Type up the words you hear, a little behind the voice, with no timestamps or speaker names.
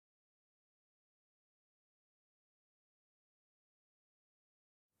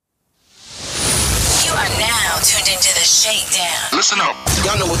tuned into the Shakedown. Listen up.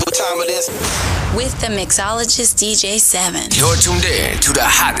 Y'all know what time it is. With the mixologist DJ 7. You're tuned in to the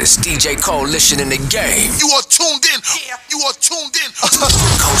hottest DJ coalition in the game. You are tuned in. Yeah. You are tuned in.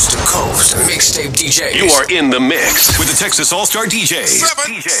 Coast to coast, mixtape DJs. You are in the mix with the Texas All-Star DJs.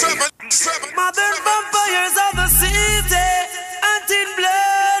 Seven. Modern vampires of the city, hunting blood.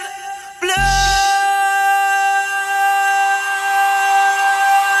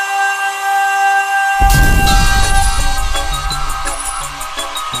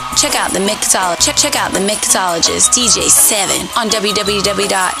 Check out the mixologist DJ 7 on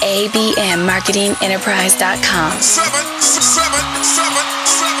www.abmmarketingenterprise.com. Seven.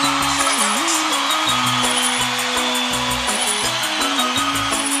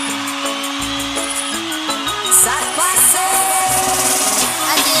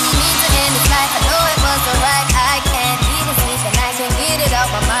 I didn't mean to end this life. I know it was alright. I can't eat and sleep and I can't get it off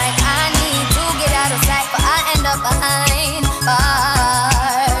my mind. I need to get out of sight, but I end up behind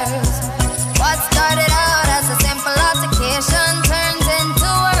bars. What started out as a simple altercation turns into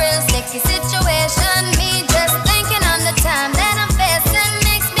a real sticky situation. Me just thinking on the time that I'm facing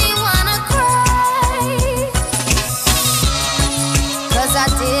makes me wanna cry. 'Cause I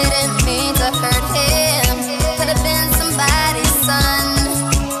didn't mean to hurt him. Could have been somebody's son,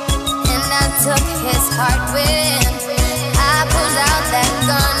 and I took his heart when I pulled out that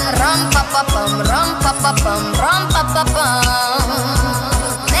gun. Rum pa pa bum, rum pa pa bum, rum pa pa bum.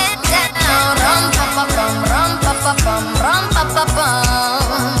 Let down, rum pa pa bum, rum pa pa bum, rum pa pa bum.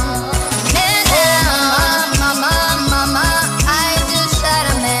 Let down, mama, I just shot a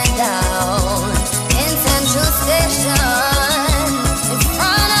man down in Central Station in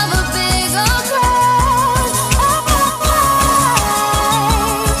front of a big old crowd.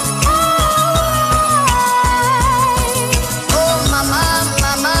 Oh, mama,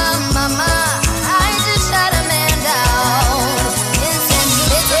 I just shot a man down in Central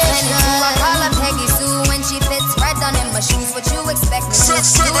Station. I call her Peggy Sue when she fits right down in my shoes. What you expect me to do? If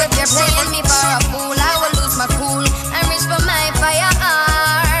you're playing me for a fool, I will lose my cool and reach for my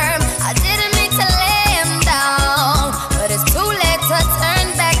firearm. I didn't mean to lay him down, but it's too late to turn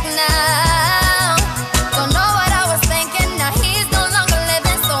back now. Don't know what I was thinking. Now he's no longer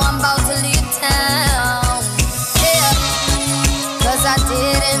living, so I'm about to leave town. Yeah, 'cause I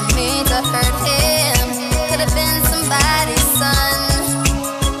didn't mean to hurt him. Could have been somebody's son,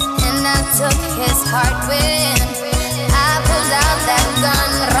 and I took his heart when I pulled out that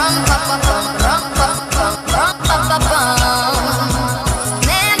gun. Rum pa pa bum, rum pa bum, rum pa pa bum.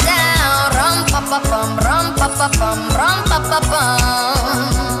 Man down, rum pa pa bum, rum pa pa bum, rum pa pa bum.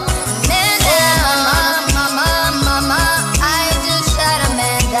 Man down, mama, I just shot a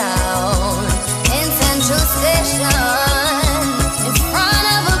man down in Central Station in front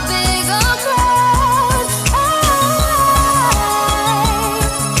of a big old crowd.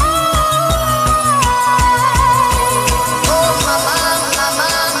 Oh, mama,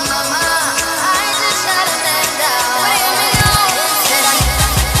 I just shot a man down. What do you mean, no? Said I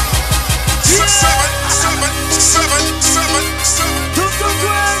Seven. To the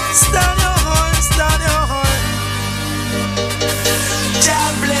ground, stand your horn.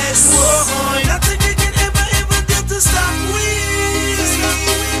 God bless. Nothing you can ever do to stop we.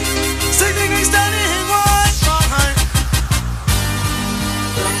 Say the gang standing one.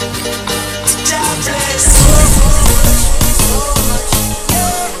 God bless.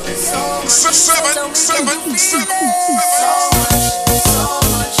 Seven.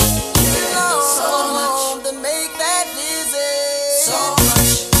 To make that easy.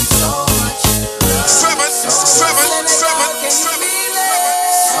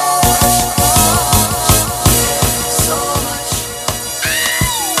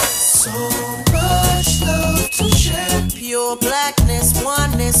 Pure blackness,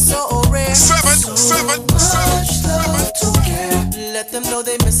 oneness, so rare. Seven. Much love to care. Let them know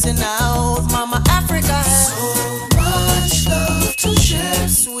they missing out. Mama Africa has so much love to share.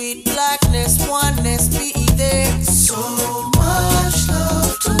 Sweet blackness, oneness, be there. So much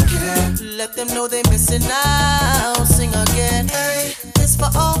love to care. Let them know they missing out. Sing again. Hey, it's for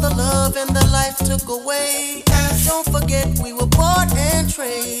all the love and the life took away. Don't forget we were bought and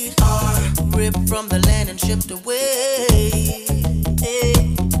trade. Ripped from the land and shipped away.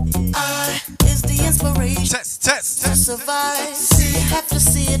 I is the inspiration to survive. You have to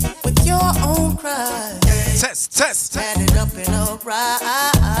see it with your own cry. Stand it up and upright.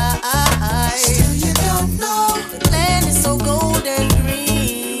 Still you don't know the land is so gold and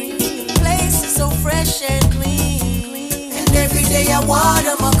green. The place is so fresh and clean. And every day I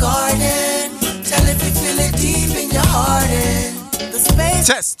water my garden. Tell if you feel it deep in your heart. And the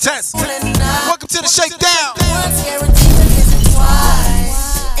space. Test. Welcome to the Shakedown. Once guaranteed to visit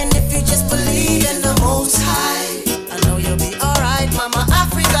twice. And if you just believe in the Most High, I know you'll be alright. Mama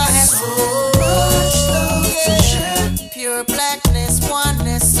Africa has so much love to share. Pure blackness,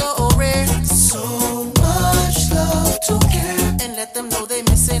 oneness, so rare. So much love to care. And let them know they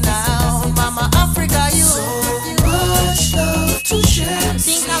missing out. Mama Africa, you so much love to share.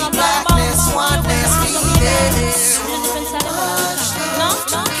 Blackness, oneness, we there. So much love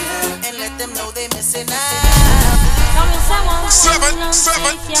to care. And let them know they missing out. Seven.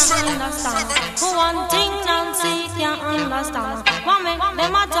 One thing Nancy can't understand. What make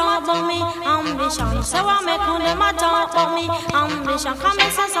them a talk about me ambition? So what make them a talk about me ambition? Come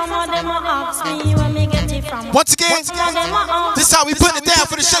and say some of them a ask me where me get it from. Once again, this is how we put it down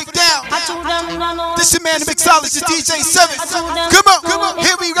for the Shakedown. This your man, the mixologist DJ 7. Come on,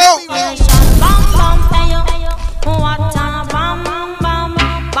 here we go. What a bam bam bam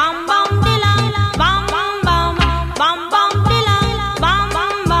bam dilang, bam bam bam bam bam dilang, bam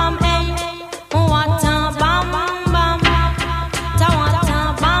bam bam hey. What a bam bam ta what a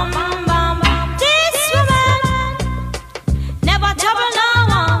bam bam. This woman never trouble no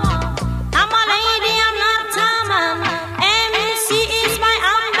one. I'm a lady, I'm not a man. MC is my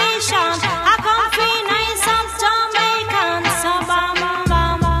ambition. I come free nice and Jamaican. So bam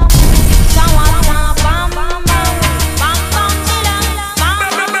bam ta what a bam bam.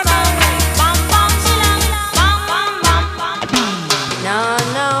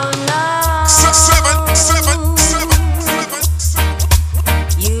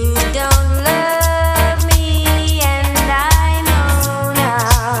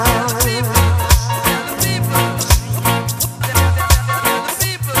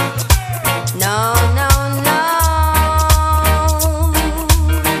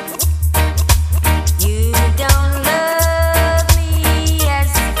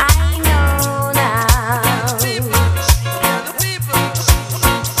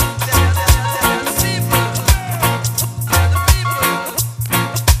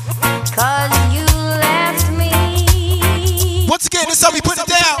 This is how we put it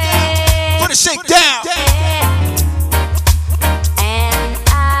down for the Shakedown. And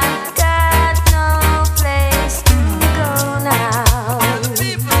I've got no place to go now.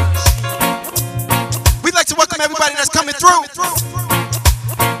 We'd like to welcome everybody that's coming through.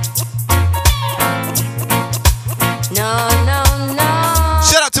 No.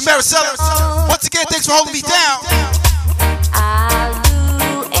 Shout out to Maricela. Once again, thanks for holding me down. I'll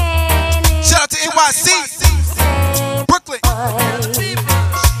do anything. Shout out to NYC, Brooklyn,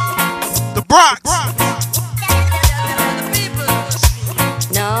 the Bronx.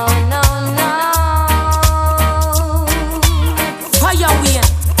 No. Fire win.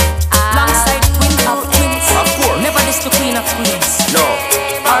 Alongside Queen of Queens. Of course. Never this the Queen of Queens. No.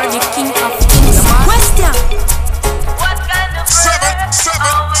 Or the King of Kings. Question. Seven.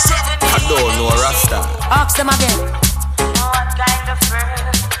 I don't know Rasta. Ask them again. What kind of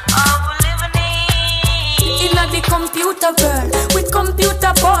world are we living in? In the computer world, with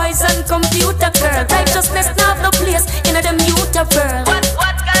computer boys and computer girls, righteousness not no place in the computer world.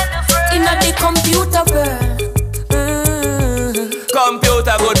 What kind of world? In the computer world.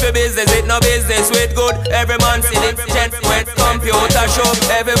 Computer good for business, it no business with good. Every man see the gent with computer shop.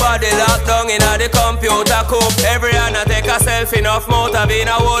 Everybody locked down in the computer coop. Every hand I take a selfie, enough motor being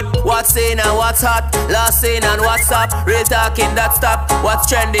a wood. What's in and what's hot, last seen and what's up. Real talking that stop, what's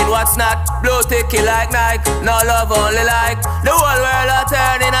trending, what's not. Blue ticky like Nike, no love only like. The whole world are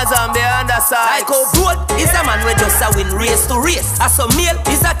turning a zombie on the side. Like boat is a man we just a win race to race. As a meal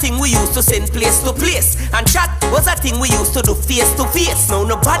is a thing we used to send place to place. And chat was a thing we used to do face to face. Now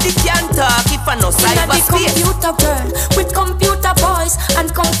nobody can talk if I know cyberspace. In the computer world, with computer boys and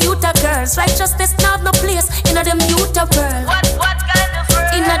computer girls, righteousness not no place in the computer world. What kind of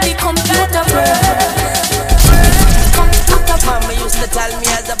world? In the computer world. Mama used to tell me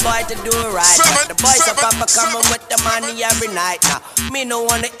as a boy to do right. The boys are papa coming with the money every night. Now me no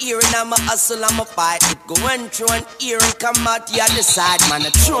wanna hear it, I'm a hustle, I'm a fight. It going through an ear and come out the other side. Man,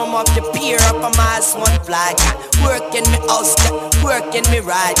 I throw 'em up the pier up on my ass one fly. Working me house, working me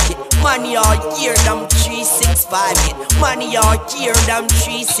ride. Money all year, them 365. Money all year, them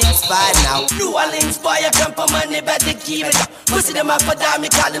 365. Now New Orleans boy, I come for money, better keep it. Pussy them up for damn, me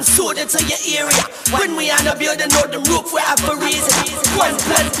call them soda to your area. When we on the building, know the roof we have for reason. One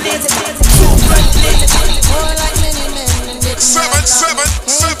blood blazing, two blood blazing. More like many men in Seven.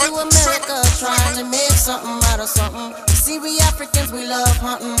 Came to America trying to make something out of something. See, we Africans, we love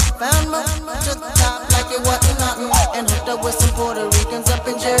hunting. Found my to the top like it wasn't nothing. And hooked up with some Puerto Ricans up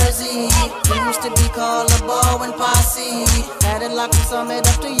in Jersey. We used to be called a ball and posse. Had it locked So I made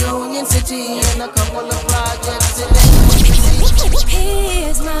up to Union City and a couple of projects in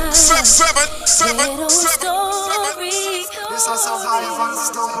Here's my Seven. story.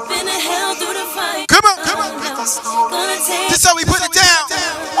 Been a hell through the fight. Come on. This how we put it down.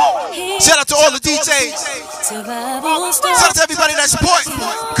 Shout out to all the DJs. Shout out to everybody that support.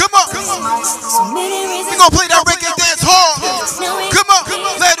 Come on. We gonna play that reggae dance hard. Come on,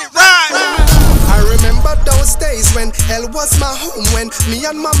 let it ride. I remember those days when hell was my home, when me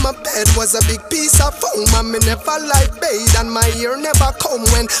and mama bed was a big piece of foam, and me never like bathe and my ear never come.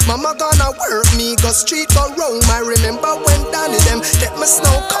 When mama gonna work, me go street go roam. I remember when Danny them get my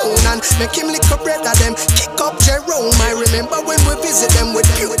snow cone and make him lick up bread of them, kick up Jerome. I remember when we visit them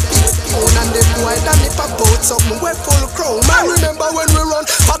with big spoon and the boy Danny pop out something we full chrome. I remember when we run,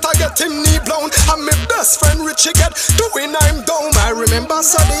 but I get him knee blown, and my best friend Richie get doing I'm down. I remember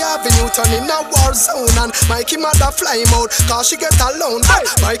Sunday Avenue turning a war zone, and Mikey mother fly him out cause she get alone. Hey,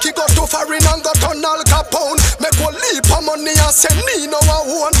 Mikey got too far in and got on Al Capone. Make one leap of money and send me no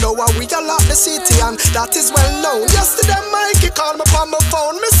one. Now we all out the city and that is well known. Yesterday Mikey called me from my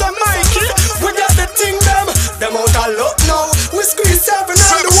phone. Me say Mikey, we got the thing them out a lot now. We squeeze 7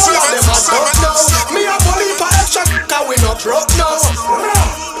 and the whole of them a duck now. Me a believe for extra cause we not broke now.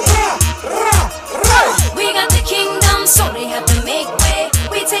 We got the kingdom, so they have to make way.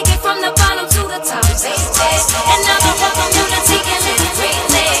 We take it from the bottom to the top, baby. And now the whole community can live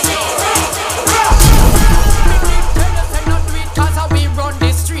freely. Cause we run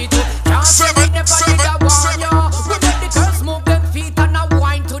the street. Can't say we never did a warn you. We let the girls move them feet and a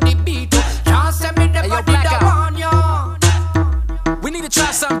wine to the beat. Can't say me never did a warn you. We need to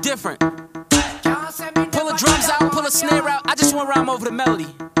try something different. Pull the drums out, pull a snare out. I just want to rhyme over the melody.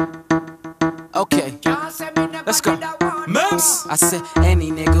 Okay, let's go. Mums! I said,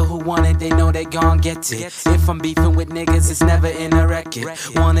 any nigga who want it, they know they gon' get it. If I'm beefing with niggas, it's never in a record.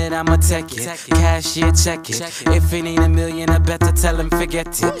 Want it, I'ma take it. Cashier, check it. If it ain't $1 million, I better tell him forget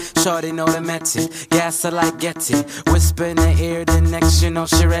it. Shorty know the method. Gas, I like get it. Whisper in the ear, the next, you know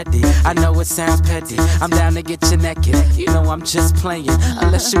she ready. I know it sounds petty. I'm down to get you naked. You know I'm just playing,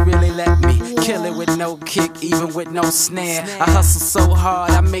 unless you really let me. Kill it with no kick, even with no snare. I hustle so hard,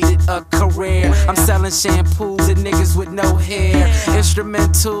 I made it a career. I'm selling shampoos to niggas with no hair,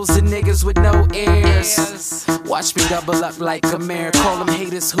 instrumentals to niggas with no ears. Watch me double up like a mare. Call them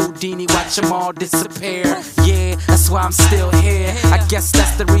haters Houdini, watch them all disappear. Yeah, that's why I'm still here. I guess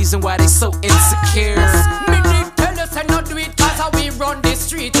that's the reason why they so insecure. Me did tell us I not do it cause we run the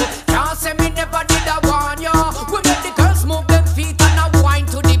street. Can't say me never did a warn you. We let the girls move them feet and a wine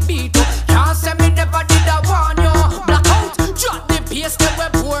to the beat. Can't say me never did a warn you. Black out, drop the pace, they we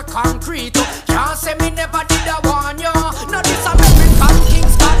pour concrete. Can't say me never did a warn you. No, this American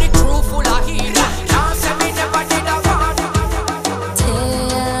Kings got the crew full of heat. Can't say me never did a warn you.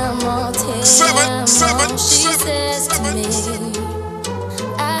 Seven, she says to me,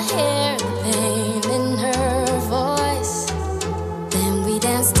 I hear the pain in her voice. Then we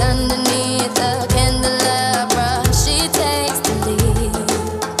danced underneath the candelabra. She takes the lead.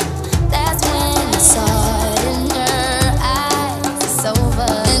 That's when I saw it in her eyes. It's over.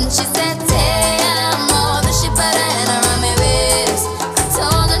 And she said, te amo. Then she put her hand around my waist. I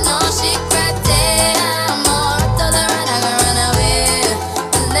told her no, she cried, te amo. I told her I could run away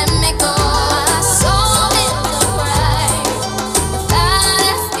and let me go. I saw it the pride without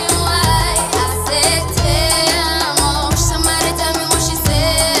asking why. I said, te amo. Somebody tell me what she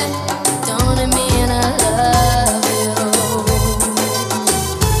said. Don't it mean I love you?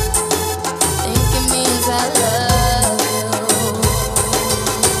 Think it means I love you.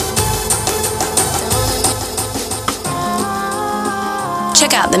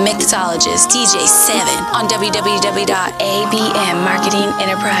 Check out the mixologist DJ 7 on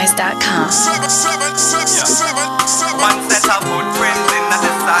www.abmmarketingenterprise.com. One set of footprints in the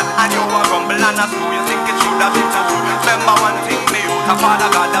sun, and you were rumble and a screw. You think it should have been a fool. Remember one thing, me out, a father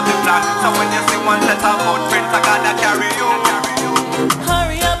God of the plan. So when you see one set of footprints, I gotta carry you.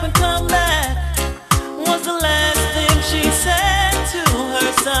 Hurry up and come back was the last thing she said to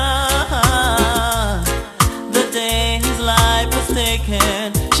her son. The day his life was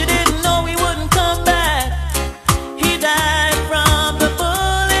taken, she didn't know he wouldn't come back. He died from the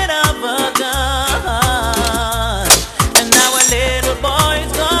bullet of a gun, and now a little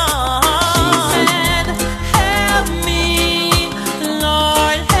boy's gone. She said, help me,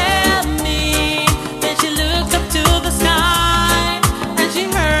 Lord, help me. Then she looked up to the sky, and she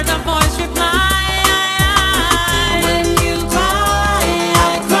heard a voice reply, when you cry, I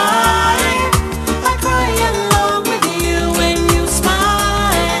cry. I cry along with you. When you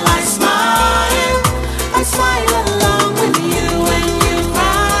smile,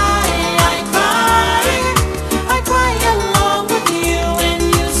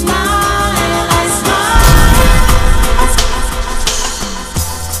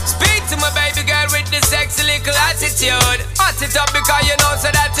 little attitude. Hot it up because you know so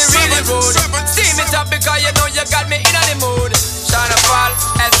that you really rude. Steam it up because you know you got me in the mood. Shana Paul,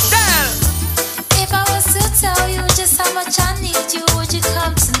 Estelle. If I was to tell you just how much I need you, would you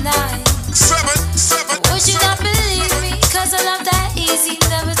come tonight? Would you not believe me? Cause a love that easy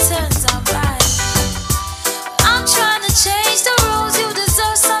never turns out right. I'm trying to change the rules. You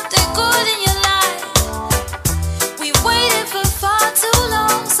deserve something good in your life. We waited for far too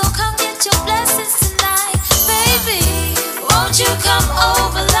long, so come get your blessings tonight. Baby, won't you come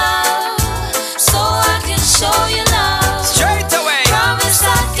over, love, so I can show you love. Straight away. Promise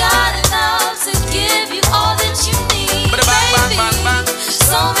I got enough to give you all that you need. Baby,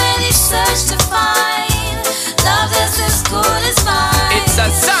 so many search to find love that's as good as mine. It's a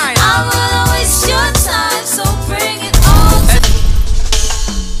sign. I will waste your time, so bring it on.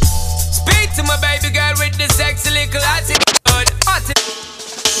 Speak to my baby girl with the sexy little attitude.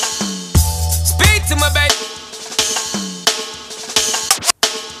 Speak to my baby.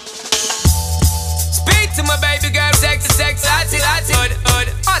 Speak to my baby girl, sexy attitude.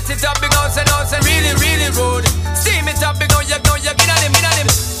 Hot it up because I know it's really, really rude. Steam it up because you know you're in him.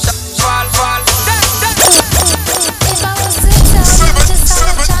 Fall. If I was to tell you just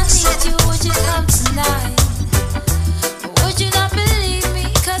how much I need you, would you come tonight? Would you not believe me?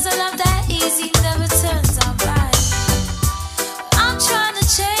 Cause a love that easy never turns out right. I'm trying to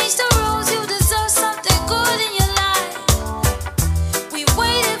change the rules. You deserve something good in your life. We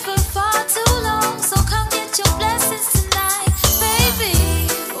waited for far too long, so come get your blessings tonight. Baby,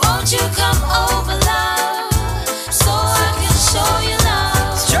 won't you come over, love, so I can show you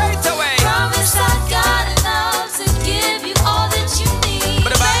love. Straight away. Promise I got enough to give you all that you need.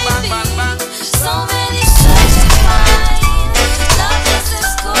 Baby, so many search to find love that's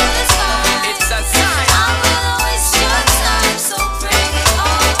as good as mine. It's a sign. I will waste your time, so bring it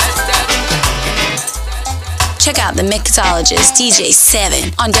on. Check out the mixologist DJ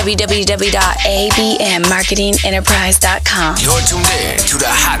 7 on www.abmmarketingenterprise.com. You're tuned in to the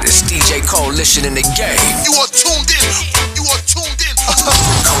hottest DJ coalition in the game. You are tuned in.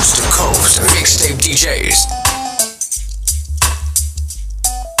 Coast to coast, mixtape DJs.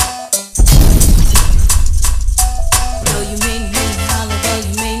 Though you make me holler, though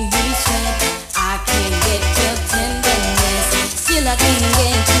you make me sweat, I can't get your tenderness. Still I can't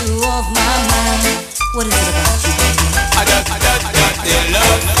get you off my mind. What is it about you, baby? I got the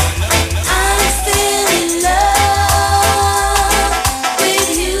love. I'm still in love with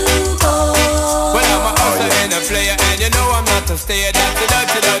you, boy. Well, I'm a hustler and a player, and you know I'm not a stayer. That's the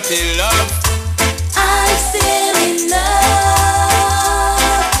dirty love. I'm still in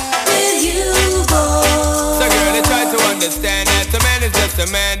love with you, boy. So girl, I try to understand that a man is just a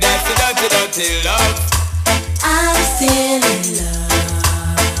man. That's the dirty love. I'm still in love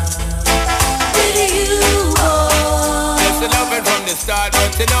with you, boy. Just the loving from the start,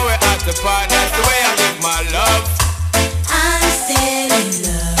 but you know we're at the part. That's the way I give my love. I'm still in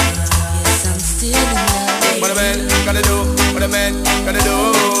love. Yes, I'm still in love. What a man gotta do, what a man gotta do.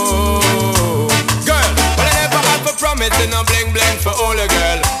 Girl, well I never have a promise and I'm bling bling for all a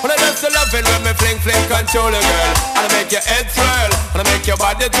girl. When I just the loving when me fling control a girl. And I make your head swirl, and I make your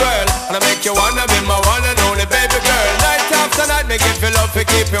body twirl, and I make you wanna be my one and only baby girl. Night after night, make you feel love to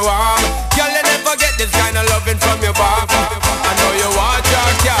keep you warm. Girl, you never get this kind of loving from your bar. I know you want your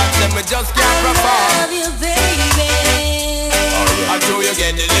cat, and me just can't perform. I love you, baby. I do you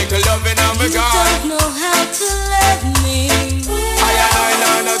get the little loving and me You gone. don't know how to love me. I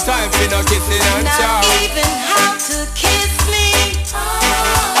know no time for no kissing and chow. Not even how to kiss me.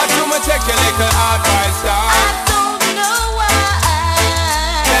 I do me take your little advice down. I don't know why.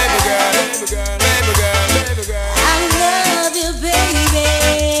 Baby girl. I love you, baby.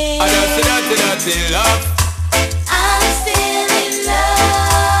 I just dirty love. I'm still in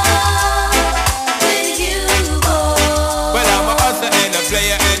love with you, boy. Well, I'm a hustler and a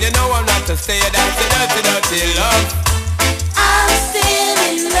player, and you know I'm not a stayer. That's the dirty love. I'm still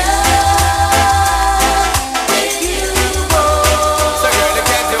in love with you, boy. So girl, you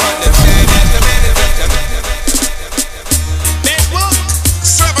can't you understand that the man is just a man. Network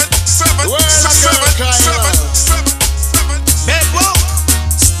 7. Network,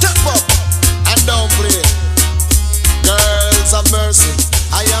 step up and don't play. Girls of mercy,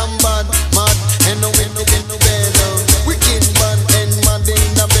 I am bad, mad, and no bed. Wicked bad and mad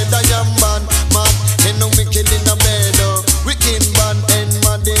in the bed. I am bad, mad, and no wicked in the bed. Wicked bad and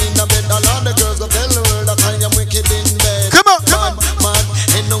mad in the bed. All of the girls go tell the world that I am wicked in bed. Come on. Mad,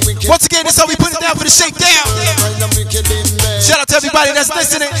 and no wicked. Once again, this is how we put it down for the ShakeDown. I am wicked in bed. Shout out to everybody that's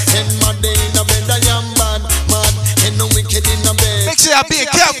listening. And mad in the bed. I am bad, mad, and no wicked in the bed. Make sure y'all being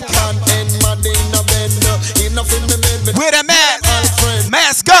careful. And mad in the bed. Nothing me made me. Where the man?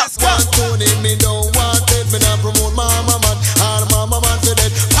 Mask up. Want Tony, me don't want it. Me not promote mama man. All mama man for dead.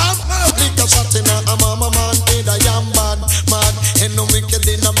 Lick a shot in a mama man. Head a yam bad, mad. And no wicked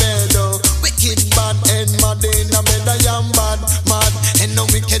in a bed. Wicked bad and mad in a bed. A yam bad, mad. And no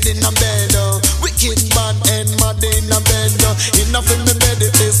wicked in a bed. Wicked bad and mad in a bed. Enough in me bed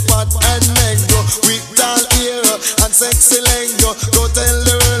it is fat and mango. With tall ear and sexy lingo. Go tell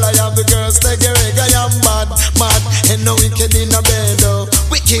the world I have the girls take a reggae. I am bad, mad. And no wicked in a bed.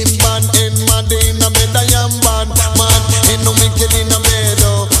 Wicked bad and mad in a bed. I am bad, mad. And no wicked in a bed.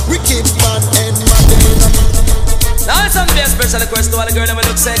 Wicked bad and mad in a bed. Now some very special request to all the girls that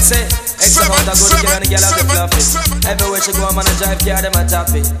look sexy. Extra amount of good girl and the girl have the fluffy. Everywhere she go, I'm on a drive car, them a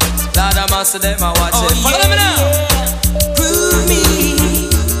tappy. Lord of master, them a watch it. Follow me now. Prove me,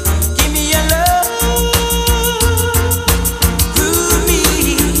 give me your love. Prove me,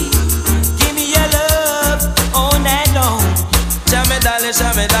 give me your love all night long. Show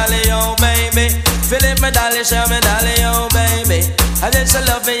me dolly, oh baby. Philip, me dolly, show me dolly, oh baby. And then she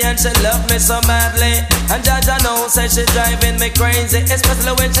love me and she love me so madly. And Jaja knows say she driving me crazy.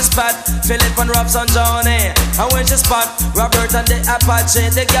 Especially when she spot Philip and Robson Johnny. And when she spot Robert and the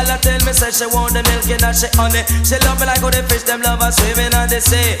Apache. The girl a tell me say she want the milk and she honey. She love me like how the fish them love her swimming on the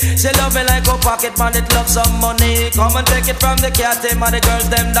sea. She love me like how pocket man it love some money. Come and take it from the cat team and the girls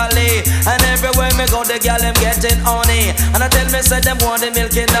them dolly. And everywhere me go the girl them getting honey. And I tell me say them want the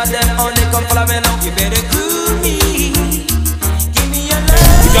milk and them honey. Come follow me now. You better cool me.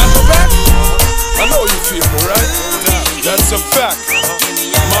 You got my back? I know you feel me, right? That's a fact.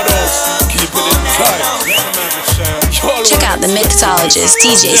 Models, keep it in tight. Check out the mixologist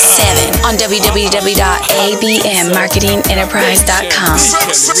DJ 7 on www.abmmarketingenterprise.com.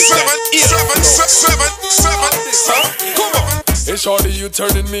 Hey shorty, you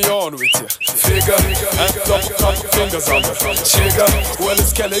turning me on with you figure and top fingers on the trigger. Well,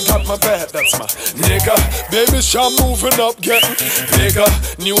 it's Kelly got my bad, that's my nigga. Baby, I'm moving up, getting bigger.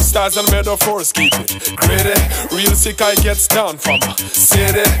 New styles and metaphors, keep it gritty. Real sick, I gets down from a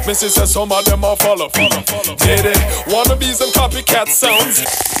city. My sister, some of them are follow. Did it? Wannabes and copycat sounds.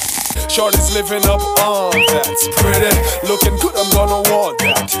 Shorty's living up on that's pretty. Looking good, I'm gonna want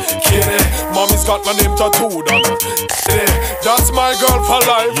that. Kitty, mommy's got my name tattooed on her. That's my girl for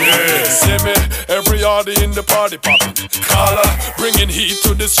life. Yeah. See me, every yardy in the party poppin'. Collar, bringing heat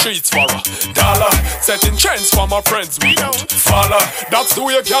to the streets for $1. Setting trends for my friends we don't follow. That's the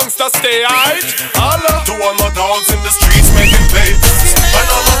way gangsters stay high. Holla. To all my dogs in the streets making plays. And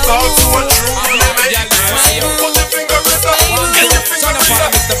all my dogs who are true, they make it. Put your finger in the one, get your finger in the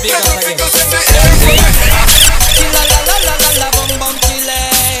La la la la la la bum bum chile.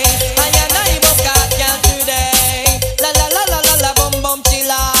 I and I both got today. La la la la la la bum bum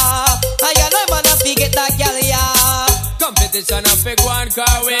chilla. I and I wanna forget that gal ya. Competition a big one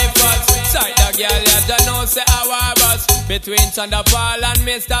car we fuss. Side the girl ya don't know say our bus. Between Thunderfall and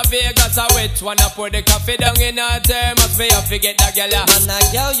Mr. Vegas, I which one I put the coffee down in her thermos. Me I forget that girl ya. Man a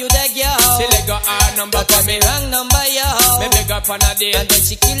girl you the girl. She let go her number for me. Wrong number yo. Me beg up on a date. And then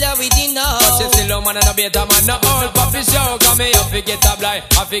she kill her with the no. But she still a man and a better man. No old puppy show. Cause me I forget a blind.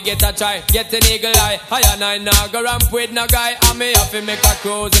 I forget a try. Get an eagle eye. I and I now go ramp with no guy. And me have to make a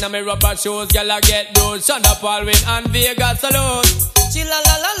cruise in a me rubber shoes. Girl I get those. Thunderfall win and Vegas alone. Chilla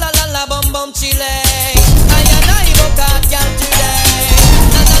la la la la la bum bum chile. I and I go got girl today.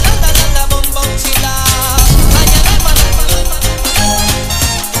 La la la la la la bum bum chilla. I and I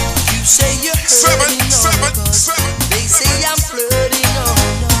you say you're hurting, they say I'm flirting, oh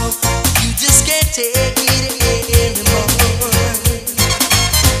no. You just can't take it anymore.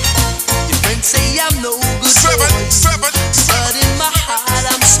 Your friends say I'm no good for you, but in my heart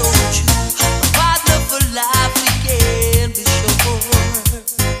I'm so true. A partner for life we can be sure.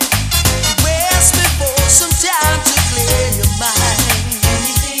 You asked me for some time to clear your mind.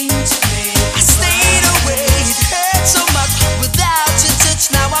 I stayed away, it hurt so much without your touch.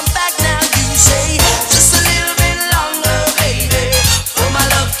 Now I'm back now, you say just a little bit longer, baby. For my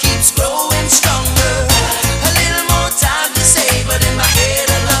love keeps growing stronger. A little more time to say, but in my head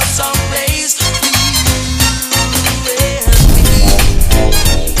a love song plays.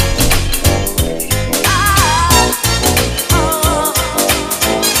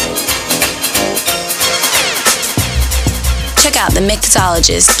 Check out the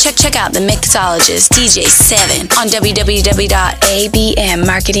mixologist. Check out the mixologist DJ 7 on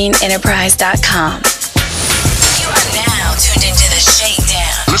www.abmmarketingenterprise.com. You are now tuned into the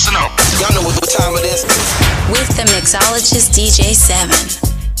Shakedown. Listen up. Y'all know what time it is. With the mixologist DJ 7.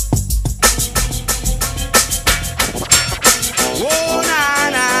 Oh na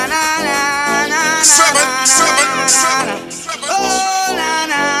na na na na na.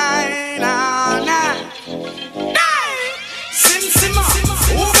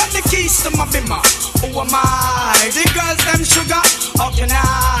 Who am I? The girls them sugar. How can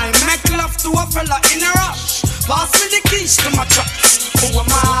I make love to a fella in a rush? Pass me the keys to my trucks. Who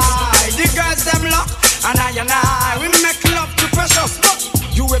am I? The girls them lock. And I, we make love to precious.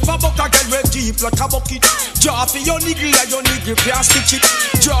 You ever buck a girl with deep like a bucket? Draw for your niggle like your niggle can't stitch it.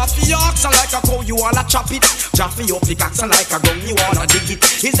 Draw for your oxen like a cow, you wanna chop it. Draw for your pickaxe like a gun, you wanna dig it.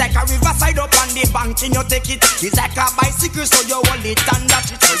 It's like a riverside up on the bank and you take it. It's like a bicycle so you hold it and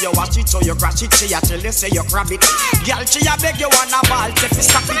dash it. So you watch it, so you crash it. She a tell you say you grab it. Girl, she a beg you wanna ball, take it,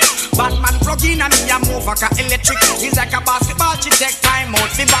 stop it. Batman plug in and me a move like a electric. It's like a basketball, she take time out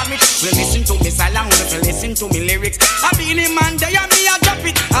fi vomit. We listen to me silent, we listen to me lyrics. I be the man there and me a drop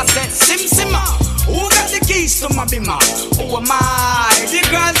it. I said sim simma. Who got the keys to my bimmer? Who am I? The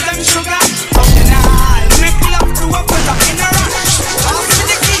girls them sugar. How can I make love to a fella in a rush? Pass me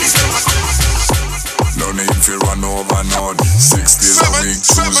the keys to my. No need for run over none. 6 days a week,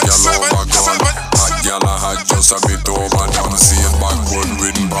 choose y'all over gone. Hot y'all a hot, just a bit overdone. See it backward,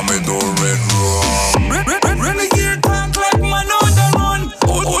 written by me door, red rum. Renegade talk like man on the run.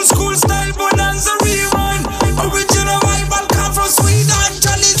 Old school style bonanza rerun. Original rival come from Sweden.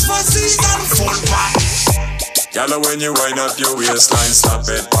 Chalice for season full pack. Y'all when you wind up your waistline, stop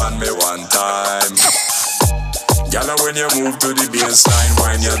it on me one time. Y'all when you move to the baseline,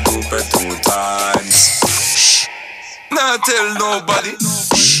 wind your doop it 2 times. Nah tell nobody.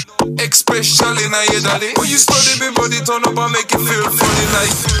 Especially na your daddy. When you study me body turn up and make you feel funny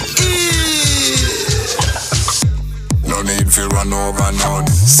like No need for run over none.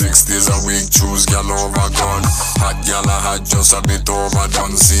 6 days a week, choose y'all over gone. Hot y'all a hot, just a bit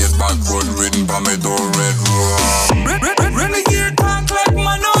overdone. See it backward, written by me door, red rum. Renegade talk like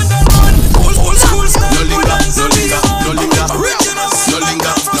man on the run. Old school style bonanza rerun. Original rival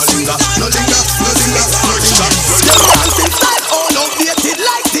come from Sweden. Chalice for season. Dancing style all outdated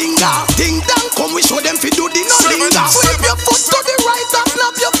like Dinga. Ding dong, come we show them fi do the no linger. Flip your foot to the right and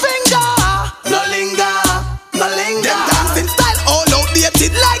snap your finger. No linger, no linger. Them dancing style all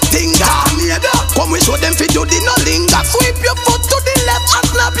outdated like Dinga. Come we show them fi do the no linger. Sweep your foot to the left and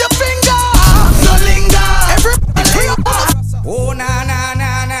snap your finger. No linger. Everybody. Oh na na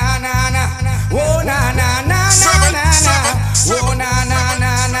na na na na. Oh na na na na na na. Oh na na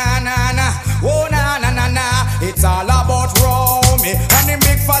na na na na. Oh na na na na. It's all about Romy and the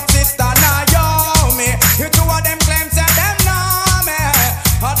big fat sister Naomi. You two of them claims that them know me.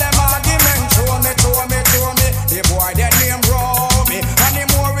 All them argument show me. The boy that name Romy and the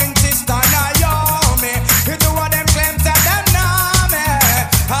mooring sister Naomi. You two of them claims that them know me.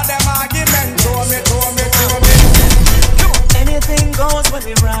 All them argument show me. Anything goes when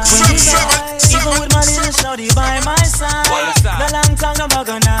we ride. Even with my little shorty by my side. The long tongue I'm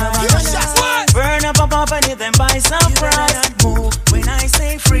gonna burn up anything by surprise. Move when I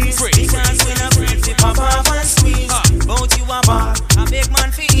say freeze. Because when I breathe, it pop off and squeeze. Both you are bad, a big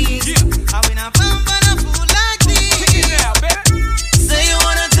man for ease. I win a pump and a fool like this. Say you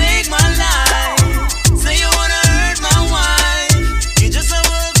wanna take my life. Say you wanna hurt my wife. You just a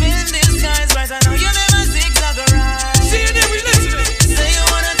wolf in disguise, right? I know you never zigzag around. Say you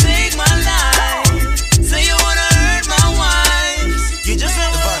wanna take my life. Say you wanna hurt my wife. You just a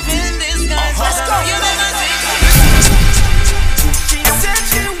wolf in disguise, right? I know you never zigzag around. She said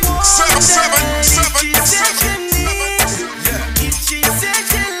she wants it. She said she needs it. If she said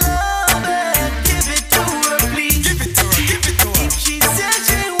she loves it, give it to her, please. If she said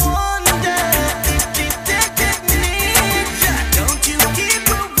she wants it, if she said she needs it, don't you keep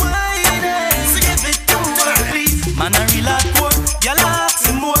her waiting. Give it to her, please. Man, I real hardcore. Y'all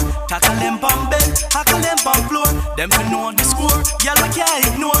asking more. Tackle them on bed, tackle them on floor. Them to know the score. Y'all can't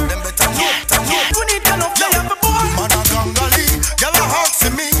ignore. Them better know. We need to know play up a board. Man a gangali, y'all a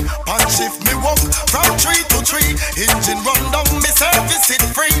asking me. Pan shift me walk from tree to tree. Engine run down, me service it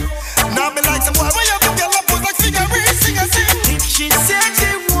free. Now me like some boy, why you have y'all a pose like figurine, sing a sing. If she said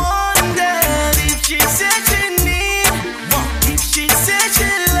she wanted, if she said she need, if she said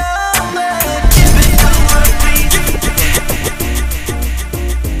she love it, give it to her, please.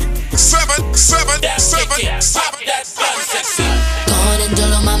 7. Go on and do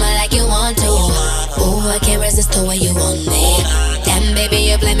lo mama like you want to. Ooh, I can't resist the way you want me. Damn baby,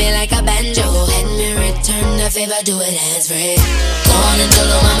 you play me like a banjo. Let me return the favor, do it hands free. Go on and do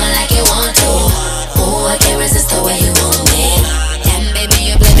lo mama like you want to. Ooh, I can't resist the way you want me. Damn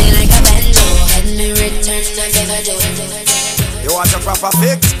baby, you play me like a banjo. Let me return the favor, do it. You want your proper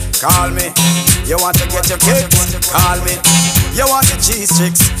fix? Call me. You want to get your kicks? Call me. You want the cheese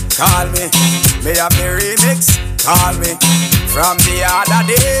chicks? Call me. Me have the remix? Call me. From the other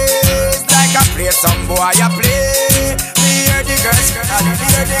days, like I play some boy I play. Me hear the girls, and you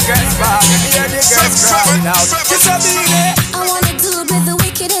hear the girls back, you hear the girls crying out. It's a beat. I want a dude with the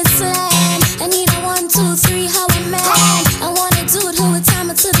wickedest slang. I need a 1, 2, 3, how a man. I want a dude who would time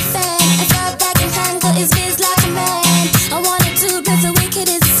it to the fan. I thought back and handle his biz like a man. I want a dude with the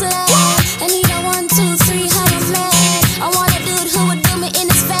wickedest slang. I need a 1, 2, 3, how a man. I want a dude who would do me in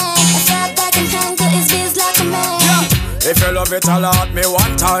his van. I thought back and handle his biz like a man. If you love it, allot me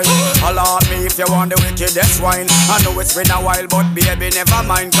one time. Allot me if you want the wickedest wine. I know it's been a while, but baby, never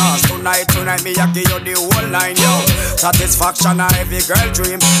mind. Cause tonight, me I give you the whole line, yo. Satisfaction a every girl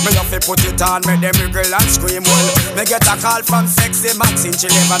dream. Me have to put it on, make them wiggle and scream. Well, me get a call from sexy Maxine. She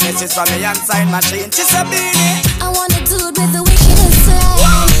leave a message from me and sign machine. She say, Beanie, I want a dude with the wickedest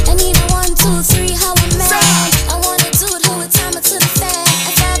slang. I need a 1, 2, 3, how a man. I want a dude who would time it to the fan.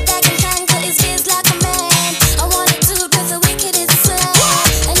 I thought back and handle his biz like a man. I want a dude with the wickedest slang.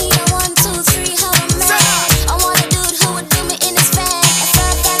 I need a 1, 2, 3, how a man. I want a dude who would do me in his van. I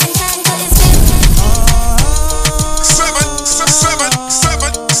thought back and handle his biz. 7.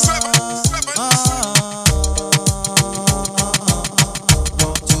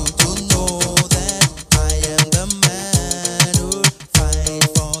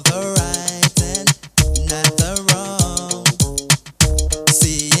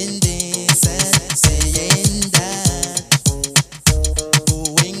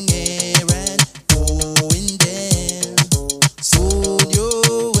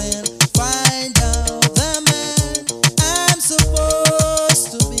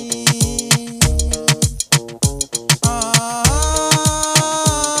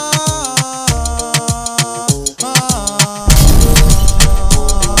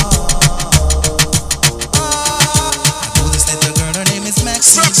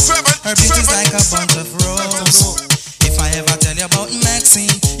 Her beauty's like a bunch of roses. If I ever tell you about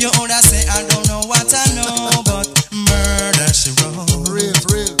Maxine, you would say I don't know what I know, but murder she wrote.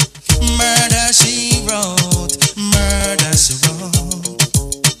 Real. Murder she wrote. Murder she wrote.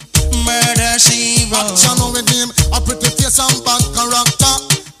 Murder she wrote. Action with him, a pretty face and bad character.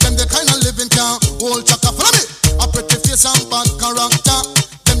 Them the kind of living can hold chaka. Follow me. A pretty face and bad character.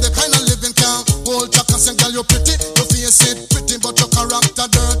 Them the kind of living can hold chaka. Say girl you pretty, your face it pretty, but your character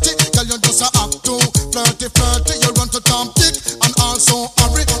dirty. Girl you just a act too flirty. You run to Tom Dick and also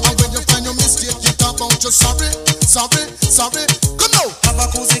hurry. And when you find your mistake, you talk about you sorry. Come now. Have a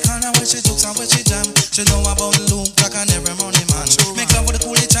cozy corner where she jokes and where she jam. She know about Luke like an every money man. Make love with the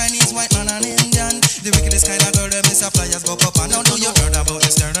coolie Chinese, white man and Indian. The wickedest kind of girl them is a flyers go up and down. Know you heard about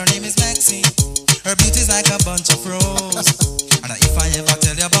this girl? Her name is Maxine. Her beauty's like a bunch of roses. And if I ever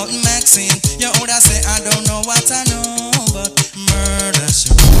tell you about Maxine, you would say I don't know what I know, but murder she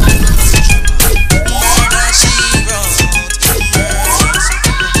wrote. Murder she wrote. Murder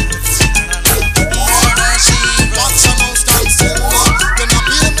she wrote.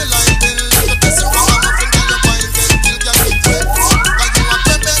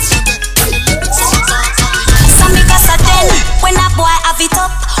 It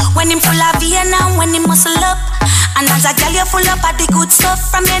up when him full of Vienna, when him muscle up. And as a girl, you full up of the good stuff.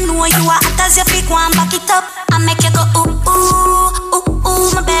 From you know you are hot as your feet, go and back it up. I make you go ooh, ooh, ooh,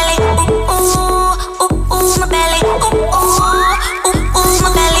 ooh, my belly. Ooh, ooh, ooh, ooh, my belly. Ooh, ooh, ooh, ooh, my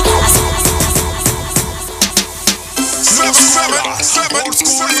belly. Seven. Old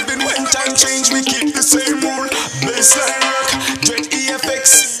school living when time change, we keep the same rule. Baseline work, Jet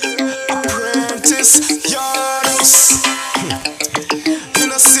EFX, Apprentice, Yards.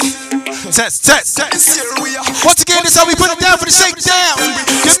 Test. Once again, this is how we put it down for the ShakeDown.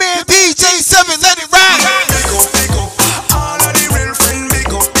 Your man DJ 7, let it ride. Big up. All of the real friend, big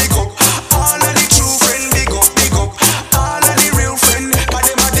up. All of the true friend, big up. All of the real friend, but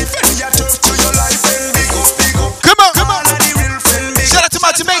them a defend your turf to your life and big up. Come on. All of the real friend, big shout out to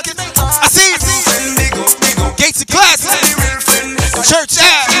my Jamaicans. I see you. Big up. Gates of Classic. Church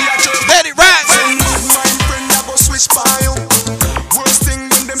out. Let it ride. My friend, I go switch by you. Worst thing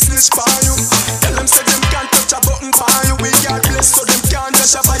when them snitch by you. Tell them say them can't touch a button by you. We are blessed so them can't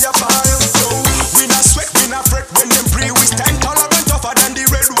touch a fire by you. So we not sweat, we not fret when them pray. We stand taller and tougher than the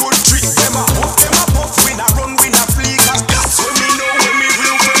redwood tree. Them a puff, we not run, we not flee. Cause that's when we know when we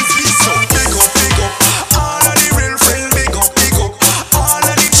real friends be. So big up. All of the real friend, big up. All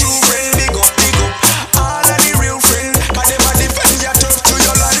of the true friend, big up. All of the real friend, but them a defend your turf to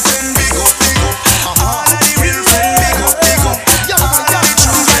your life and big up. All of the real friend, big up.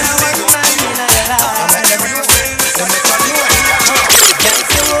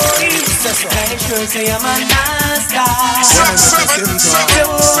 Say I'm a nice guy. Say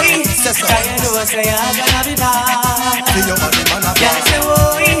woy, can you know say I'm gonna be bad? Can you say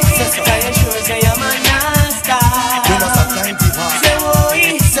woy, can you sure say I'm a nice guy?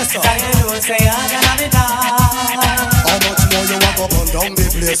 run the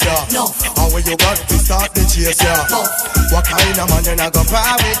place, yeah. No. How you got to start the chase, yeah. What kind of man you not go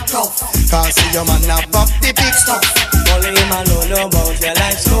private? Can't see your man not buck the big stuff. Only him alone know about your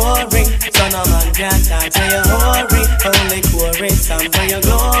life story. So no man can't talk to your hurry. Only chorus song for your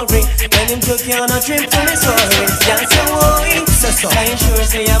glory. When him took you on a trip to Missouri, just say woi. Can you sure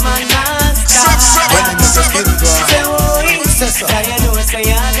say your man not stop? When him just get dry. Say woi. Can you know say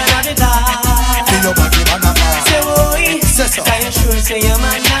you're gonna be die? Feel your body man a bar. Say woi. Can you sure say your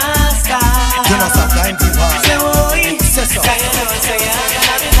man not stop? You know some time to pass. Say woi. Can you know say you're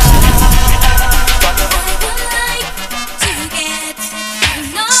gonna be die?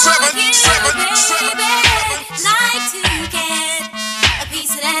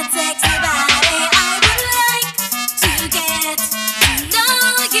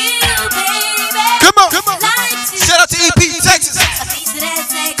 Shout out to EP Texas.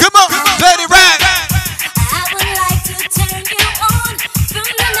 Come on, let it ride. I would like to turn you on from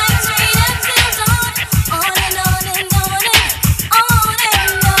the night straight up till dawn. On and on and on and on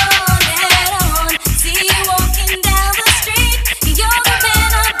and on and on. See you walking down the street. You're the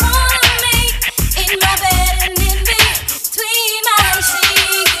man I wanna meet. In my bed and in between my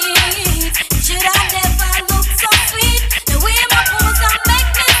sheets. Should I never look so sweet? The way my pose I make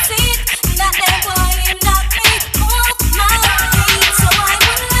me see. Not that boy him knock me off my feet. So I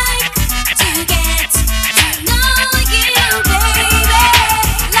would like to get to know you, baby.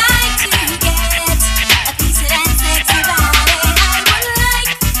 Like to get a piece of that sexy body. I would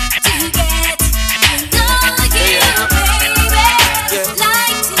like to get to know you, baby.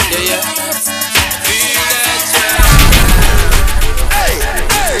 Like to get.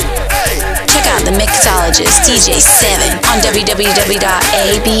 Check out the mixologist DJ 7 on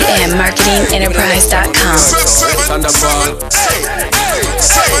www.abmmarketingenterprise.com.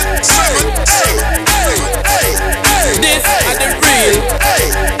 This is the real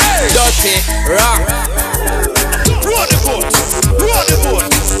dirty rock. Roll the boat, roll the boat,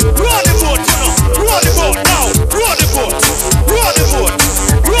 roll the boat, you know. Roll the boat now, roll the boat, roll the boat,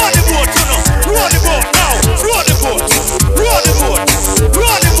 roll the boat, you know. Roll the boat now, roll the boat, roll the boat,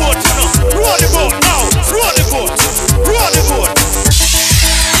 roll the boat, you know. Roll the boat now, roll the boat, roll the boat.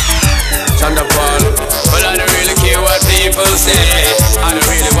 Thunderball. Well, I don't really care what people say. I don't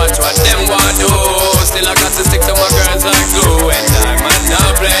really watch what them want to do. Still I got to stick to my girls like glue. And I might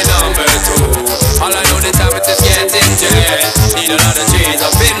not play number 2. All I know the time it is getting jet. Need a lot of cheese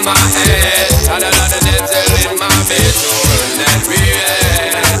up in my head. And a lot of dental in my bed to earn that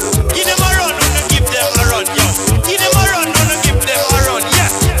real. Give them a run, wanna give them a run, yo. Give them a run, wanna give them a run, yeah.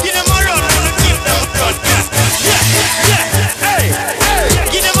 Give them a run, wanna give them a run, yeah. Yeah, yeah, hey, hey.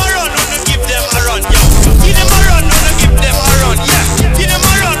 Give them a run, wanna give them a run, yo. Give them a run, wanna give them a run, yeah. Give them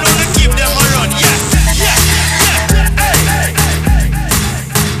a run, wanna give them a run, yeah. Yeah, yeah, hey, hey.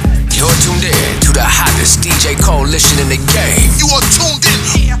 You're tuned in to the hottest DJ coalition in the game. You are tuned in.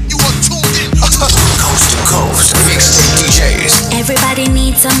 You are tuned in. Coast to coast, mixtape DJs. Everybody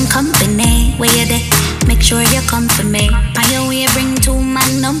needs some company. Where you there? Make sure you come for me. On your way, bring 2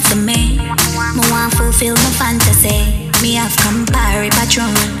 magnum for me. Me want fulfill my fantasy. Me have Campari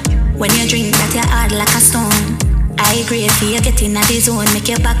Patron. When you drink that you hard like a stone. I agree if you get in the zone. Make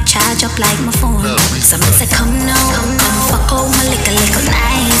your back charge up like my phone. Some say come now, come fuck out my little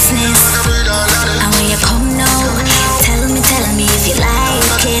niceness. And when you come now, tell me if you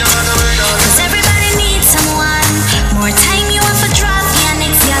like it. Cause everybody needs someone. More time you have for drop your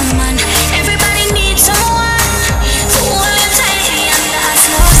next young man. Everybody needs someone to hold you tight and last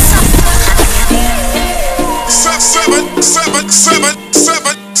your summer.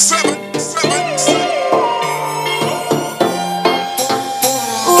 7.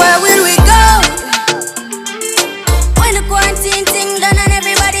 Where will we go when the quarantine thing done and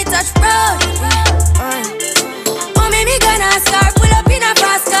everybody touch road? Oh, maybe gonna start pull up in a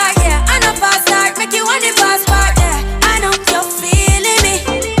fast car, yeah. And a fast start make you want the fast part, yeah. I know you're feeling me,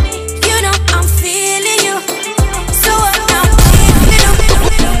 you know I'm feeling you. So now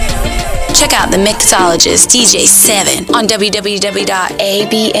check out the mixologist DJ 7 on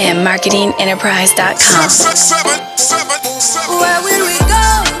www.abmmarketingenterprise.com. Where will we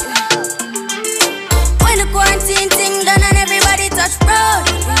go when the quarantine thing done and everybody touch road?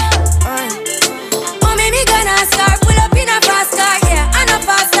 Oh, maybe gonna start pull up in a fast car, yeah. And a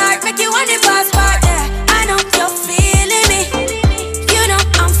fast start make you want the fast part, yeah. I know you're feeling me, you know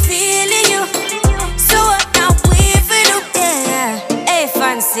I'm feeling you. So what now we feel do, yeah. Hey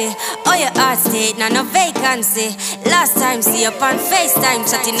fancy, oh your heart state, now no vacancy. Last time see up on FaceTime,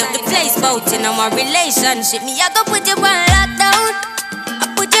 chatting up the place bout in our relationship. Me I go put you on lockdown, I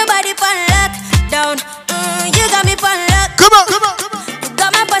put your body on lockdown. You got me on lock. Come on, come on, come on. You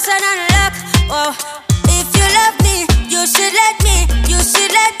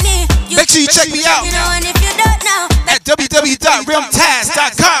out You know, and if you don't know, at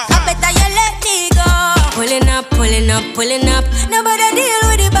www.realtaz.com. I better you let me go. Pulling up, pulling up, pulling up. Nobody deal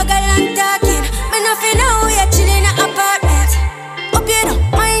with the bag of long talking. Me nothing know we are chilling in an apartment. Hope you don't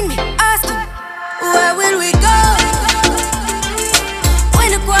mind me asking, where will we go?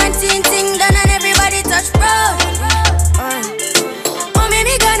 When the quarantine thing done and everybody touch road. Oh,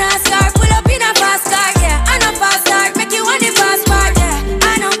 me gonna start, pull up in a fast car, yeah. And a fast start, make you want the fast part, yeah.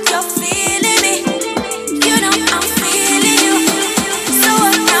 I know you're feeling me. You know I'm feeling you. So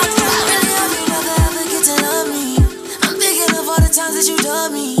what now? I really hope you never ever get to love me. I'm thinking of all the times that you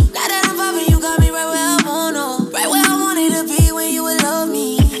done me. Now that I'm vibing, you got me right where I wanna. Right where I wanted to be when you would love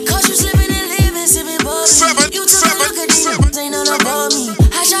me. Cause you slipping and living, sipping bubbly. You took a look at these ain't none above me.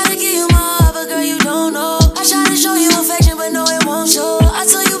 I try to give you my heart, but girl, you don't know. I try to show you affection, but no, it won't show. I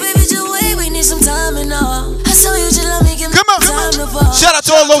told you, baby, just wait, we need some time and all. I told you, just let me give me time to fall. Shout out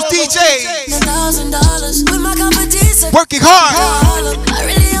to all those DJs. $1,000 with my competition. Working hard. I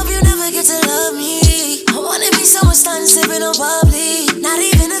really hope you never get to love me. I wanna be so much time sipping on bubbly. Not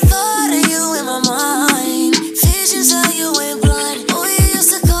even a thought of you in my mind. Visions of you went blind. Oh, you used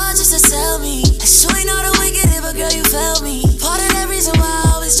to call just to tell me. I sure you know the wicked, but girl, you failed me. Part of that reason why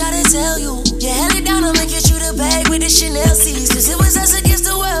I always try to tell you. You held it down, I'll make you through the bag with the Chanel C's. Cause it was us against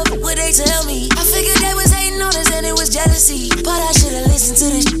the world, what they tell me. I figured they was hating on us and it was jealousy. But I should've listened to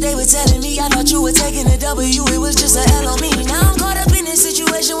the shit they were telling me. I thought you were taking a W, it was just a L on me. Now I'm caught up in this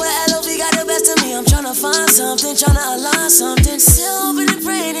situation where LOV got the best of me. I'm tryna find something, tryna align something. Still hoping and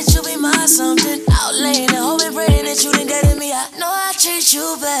praying that you'll be my something. Out laying and hoping, praying that you didn't get in me. I know I treat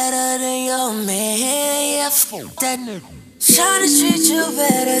you better than your man. Yeah, fuck that nigga. Tryna treat you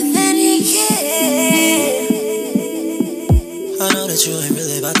better than he can. I know that you ain't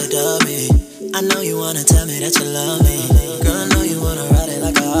really about to dub me. I know you wanna tell me that you love me. Girl, I know you wanna ride it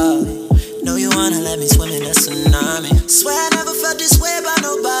like a Harley. Know you wanna let me swim in that tsunami. Swear I never felt this way about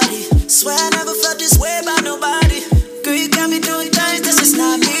nobody. Swear I never felt this way about nobody. Girl, you got me doing things, this is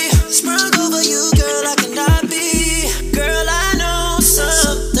not me. Sprung over you, girl, I cannot be. Girl, I know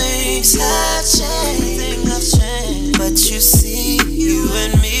some things have changed. But you see, you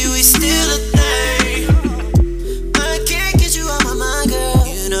and me, we still a thing. I can't get you out my mind, girl.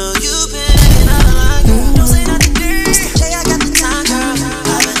 You know you've been hanging out of line, girl. Don't say nothing, girl. Hey, I got the time, girl.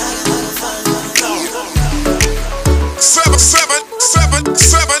 I've been having fun. 7, 7, 7,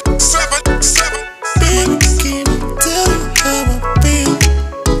 7, 7, 7. Baby, can I tell you how I feel?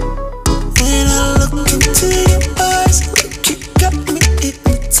 When I look into your eyes, look, you got me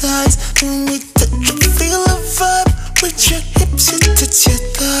hypnotized. When we touch, I feel a vibe. With your hips, you touch your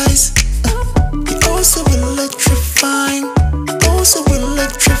thighs. You're oh so electrifying, oh so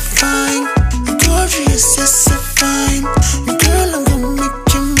electrifying. You're gorgeous, you're so fine. Girl, I'm gonna make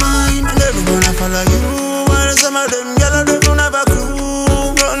you mine. And everyone I follow you. While some of them yellow, they don't have a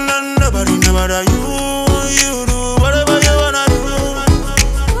clue. But nobody know you. You do whatever you wanna do.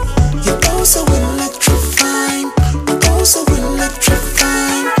 You're oh so electrifying, oh so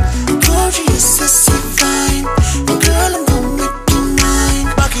electrifying. Gorgeous, you're so fine.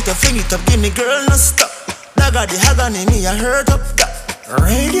 Fling it up, give me girl, no stop. Dagga the agony, me I heard up that.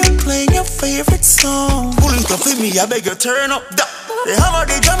 Radio playing your favorite song. Pull it up for me, I beg you turn up that. The hammer,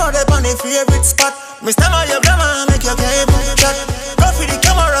 the drummer, they on the favorite spot. Me stammer your glamour, make your cable chat. Go for the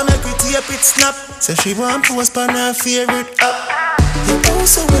camera, make it tape it snap. Say she want post on her favorite app. You're oh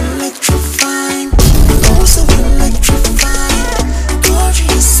so electrifying, oh so electrifying.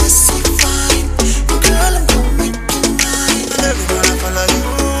 Gorgeous, you're so fine. Girl, I'm gonna make you mine. Everyone I follow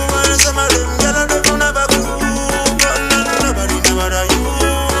you. Some of them yellow, they don't have a clue. But nobody know you.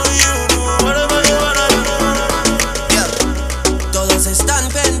 You do whatever you wanna do. Yeah. Todos están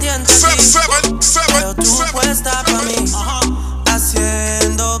pendientes de mí, pero tú puedes estar para mí,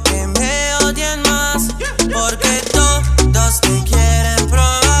 haciendo que me odien más, porque todos te quieren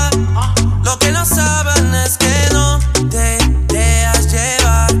probar. Lo que no saben es que no te dejas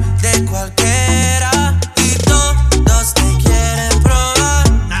llevar de cualquiera, y todos te quieren probar.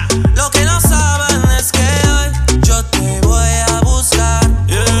 Lo que no saben es que hoy yo te voy a buscar.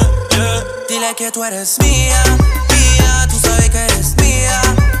 Dile que tú eres mía, mía, tú sabes que eres mía,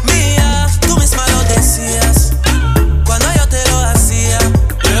 mía. Tú misma lo decías cuando yo te lo hacía.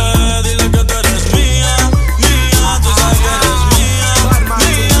 Dile que tú eres mía, mía, tú sabes que eres mía,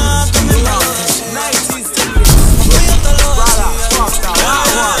 mía. Tú misma lo decías cuando yo te lo hacía.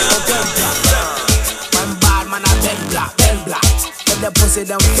 The pussy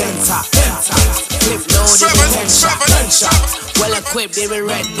them fencer. Flip low, they be 10 shot. Well equipped, they be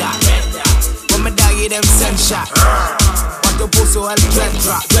red dot. When my doggy them send shot. What the pussy al dread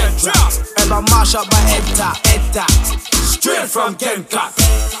drop. Ever mash up my head top. Straight from Kencock.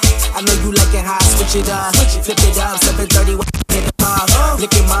 I know you like it high, switch it up. Flip it up, 730, hit him up.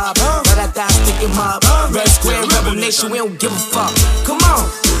 Lick him up, that stick him up. Red Square, Rebel Nation, we don't give a fuck. Come on,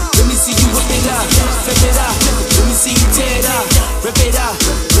 let me see you whip it up. Flip it up, let me see you tear it up. Rip it up,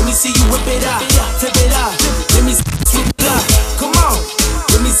 let me see you whip it up. Flip it up, let me see you flip it up. Come on,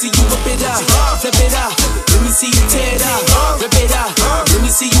 let me see you whip it up. Flip it up, let me see you tear it up. Rip it up, let me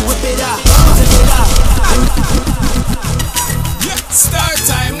see you whip it up. Flip it up.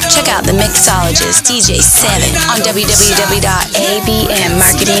 Check out the mixologist DJ 7 on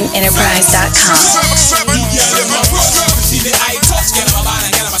www.abmmarketingenterprise.com.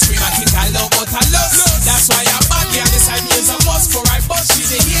 That's why I'm back here. This time is a must for I bust.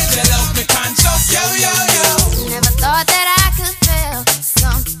 She's a angel of me conscious. Yo. Never thought that I could feel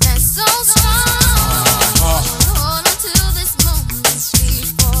something so strong. Hold on to this moment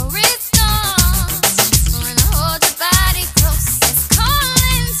before it's gone. When I hold your body close, it's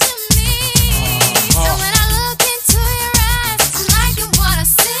calling to me. And when I look into your eyes, it's like you wanna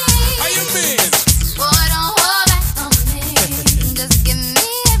see. How you mean? Boy, don't hold back on me. Just give me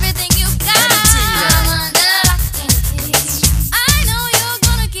everything you got. I'm under lock and key. I know you're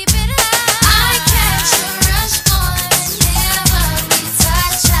gonna keep it high. I catch a rush on whenever we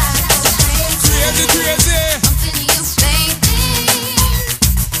touch. I go crazy. Something you, baby.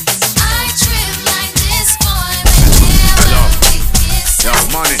 I trip like this, boy, whenever we kiss. Yo,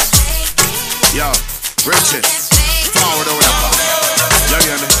 money. Yo, riches. Forward or whatever. You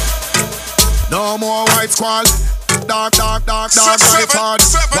hear me? No more white squall. Dark rifle.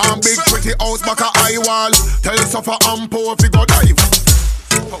 One big pretty house back a high wall. Tell you suffer and poor if you go dive.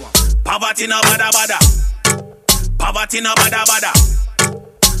 Poverty no bada. Poverty no bada.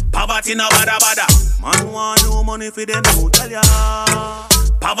 Poverty no bada. Man want no money for them to tell ya.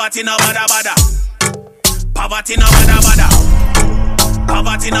 Poverty no bada. Poverty no bada.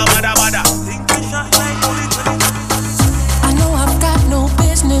 Poverty no bada. Think we shot like bullet. I know I've got no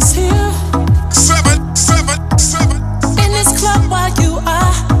business here. 7. In this club while you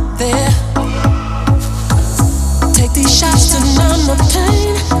are there. Take these shots to numb the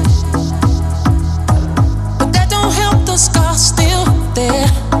pain, but that don't help, the scar still there.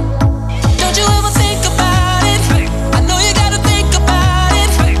 Don't you ever think about it? I know you gotta think about it.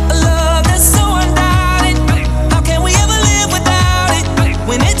 A love that's so undoubted. How can we ever live without it?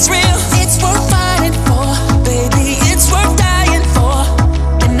 When it's real, it's worth fighting for. Baby, it's worth dying for.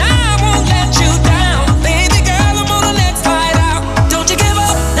 And I won't let you down. Baby girl, I'm on the next flight out. Don't you give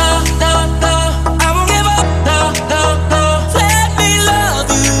up, no. I won't give up, no. Let me love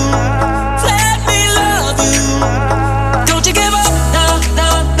you. Let me love you. Don't you give up, no.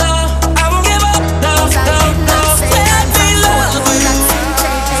 I won't give up, no. Let me love you.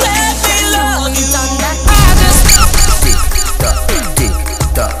 Let me love you.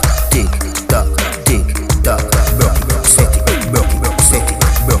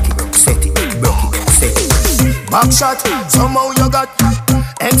 Back shot, somehow you got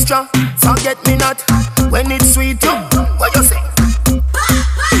extra, forget me not. When it's sweet, you, what you say?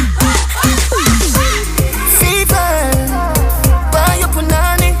 Fever, buy your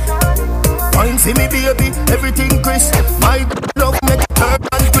punani. Wine for me baby, everything crisp. My love make it turn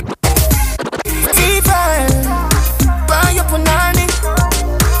and grip. Fever, buy your punani.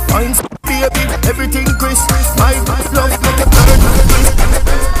 Wine for me baby, everything crisp. My love make it turn and grip.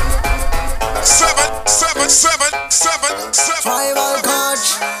 7. Tribal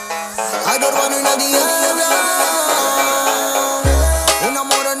coach, I don't want to know the area. Una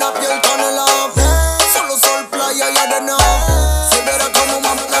modern up, you'll turn it off. Solo soul player, you don't know. Si vera como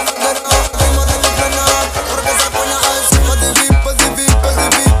mamá, la verdad, I'm a little plan up. Porque se pone a hacer más de VIP,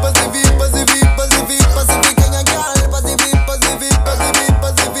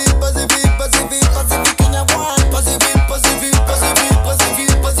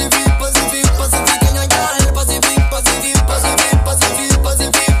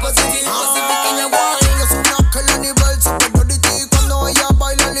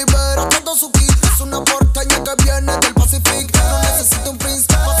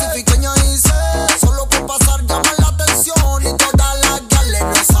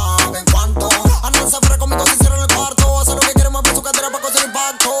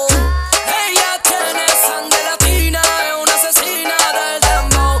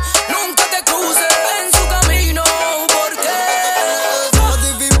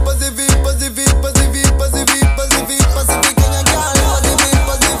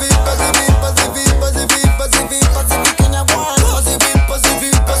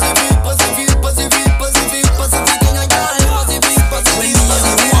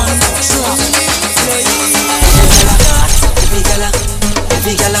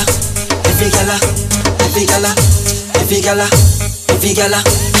 gala.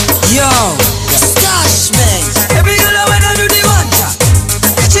 Yo, stash man. Every gala when I do the one drop.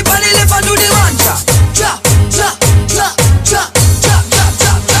 Catch it on the left and do the one drop. Drop, drop, drop, drop, drop, drop,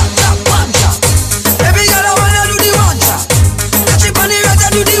 drop, drop, drop, one drop. Every gala when I do the one drop. Catch it on the right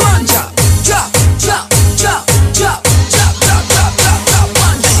and do the one drop. Drop, drop, drop, drop, drop, drop, drop, drop, drop,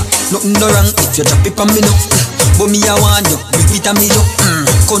 one drop. Nothing no wrong if you drop it on me now. But me a want you, big vitamin you.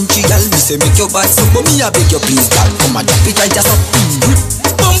 Country girl, me say make your bad so. But me a beg you please, girl, come and drop it right just up.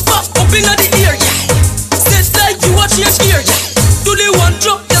 Bump up inna the ear, yeah. Set like you a change gear, yeah. Do the one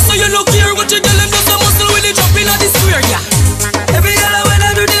drop, yeah, so you no care what you tell them. Just a muscle when they drop inna the square, yeah. Every girl when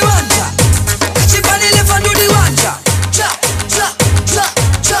I do the one drop, catch it on the left and do the one drop. Drop, drop, drop,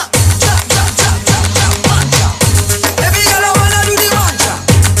 drop, drop, drop, drop, drop, drop, one drop. Every girl when I do the one drop,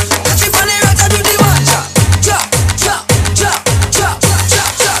 catch it on the right and do the one drop. Drop, drop, drop, drop, drop, drop,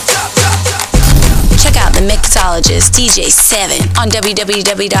 drop, drop, drop. Check out the mixologist DJ 7 on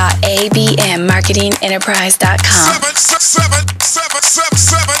www.abmmarketingenterprise.com.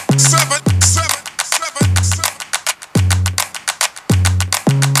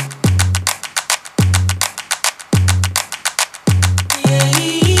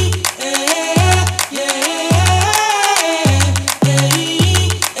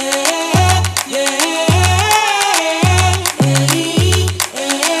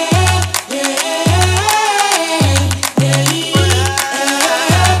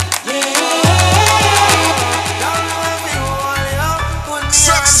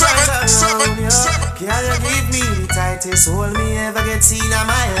 Hold me ever get seen in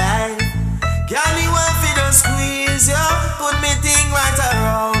my life. Can you want to just squeeze you? Put me thing right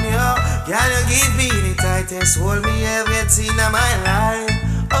around you. Can you give me the tightest hold me ever get seen in my life?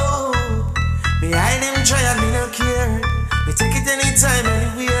 Oh, behind them try and me no care. Me take it anytime,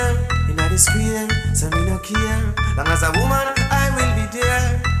 anywhere. In the square, so me no care. Long as a woman, I will be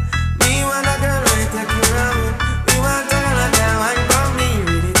there. Me want a girl when take care of me. Me want a girl that wine for me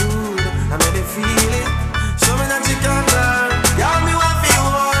really good. I make me feel it. Show me that you can learn. Y'all me want me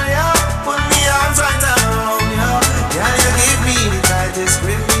hold ya. Put me arms right around ya. Y'all you give me the tightest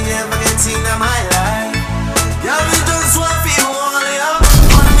grip me ever get seen in my life. Y'all me just want me hold ya.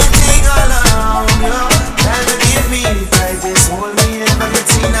 Put me thing all around ya. Y'all you give me the tightest hold me ever get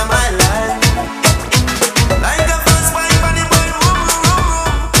seen in my life. Like a first wine for the boy, boom, boom, boom,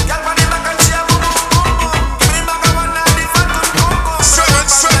 boom. Y'all for the back and share, boom, boom, boom, boom. Give me back a one and the fat one, boom, boom. 7.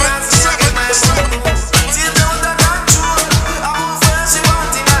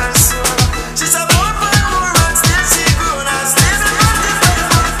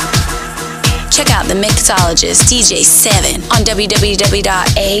 Check out the mixologist DJ 7 on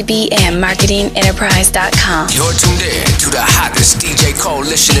www.abmmarketingenterprise.com. You're tuned in to the hottest DJ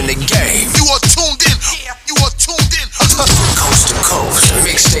coalition in the game. You are tuned in. You are tuned in. Coast to coast,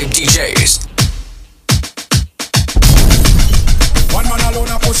 mixtape DJs. One man alone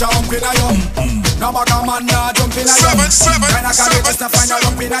a push a hump in a yum. No bag a man nah jump in a yum. When I can just to find a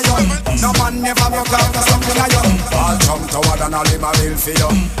lump in a yum. No man never broke out a slump in a yum. All jump toward and all him a bill for you.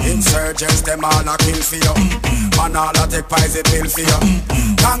 Insurgents them all a kill for you. Man all a take poison pill for you.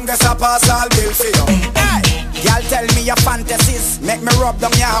 Congress a pass all bill for you. Hey, y'all tell me your fantasies. Make me rub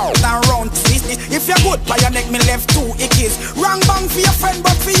down your house and round twist it. If you're good by your neck me left 2 ickies. Wrong bang for your friend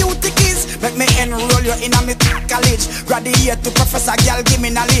but for you tickies. Make me enroll you in a me college. Graduate to professor. A girl give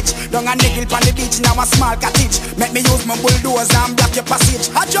me knowledge. Down a niggle on the beach, now a small cottage. Make me use my bulldozer and block your passage.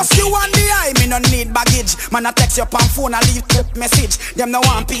 I just you on the eye, me no need baggage. Man I text you on phone, I leave quick message. Them no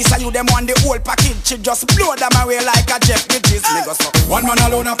one piece of you, them want the whole package. She just blow them away like a Jeff Bridges. One man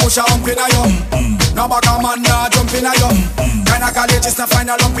alone a push a hump in a yum. No bag a man nah jump in a yum. Kinda college is to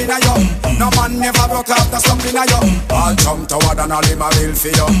find a lump in a yum. No man never broke out the slump in a yum. All jump toward and all him a bill for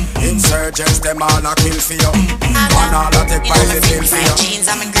you. Insurgents them all a kill for you. Man all a take private. Jeans,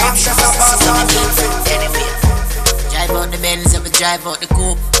 I'm in great shoes. Drive out the Benz, ever drive out the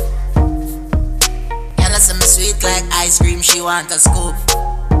coupe. Y'all some sweet like ice cream, she want a scoop.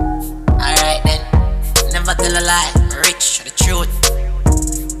 Alright then, never tell a lie, rich to the truth.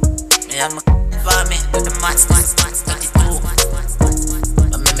 Me have my for me, to the max 32.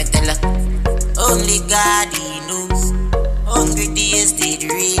 But me tell her, only God he knows. Hungry days did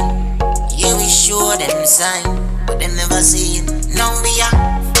real. Yeah, we show them sign, but they never see it. Now we are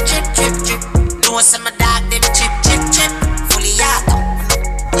drip, drip, drip. No some dog them chip, chip, chip. Fully out up,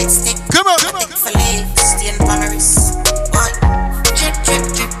 with stick. Come on, I think for leave, stay in Paris. Boy, drip, drip,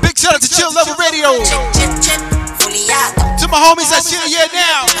 drip. Big shout out to Chill Level Radio. Chip, chip, chip. Fully out up. To my homies that chill here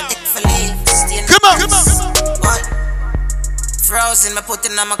now. I think for leave, stay in Come on, Paris. Boy, frozen, me put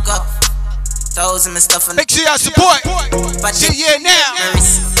in on my cup. Thousand and stuff. Make sure y'all support. Yeah, now.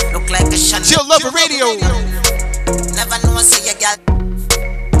 Look like a shot. Chill Lover Radio. Never know I say you got.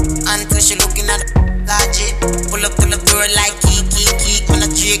 Until she looking at the logic. Pull up to the door like key. When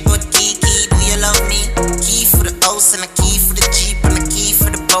I drink good key. Do you love me? Key for the house and a key for the Jeep and a key for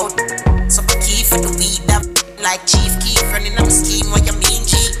the boat. So a key for the weed that like Chief Keef running up a scheme. What you mean,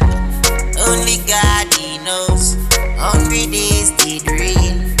 G? Only God he knows. Hungry days did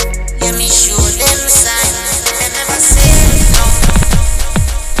rain. Yeah, me show them sign. They never say no.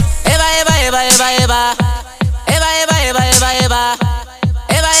 Eva.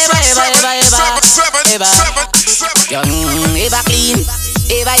 Young Eva clean.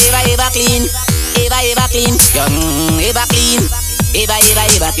 Eva clean. Eva clean. Young Eva clean. Eva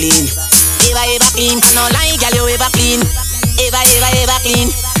clean. Eva clean. No lie, girl, you Eva clean. Eva clean.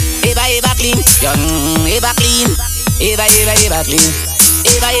 Eva clean. Young Eva clean. Eva clean.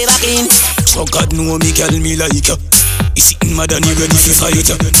 Eva clean. So God know me, girl, me like ya. You sitting mad and you ready for fight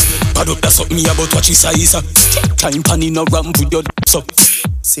ya. Pad up that something me about what you size ya. Take time pan in a ramp with your so.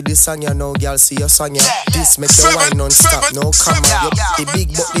 See this song ya now, girl, see your song ya. This make your wine non-stop, no come on. The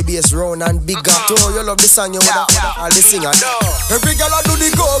big but the bass round and bigger. Too, you love the song, you woulda all the singer. Every girl a do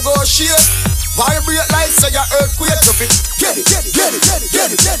the go-go shit. Vibrate like say your earthquake to fit. Get it. Girl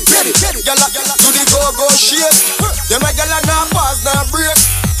a do the go-go shit. Them a girl a nah pause, nah break.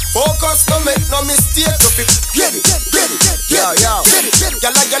 Focus, no make no mistake to fit. Get it. Yo.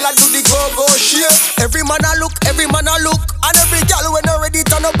 Girl a do the go-go shit. Every man a look. And every girl when you ready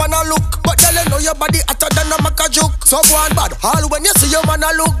turn up and a look. But tell you know your body hotter than a macajuke. So go on bad, all when you see your man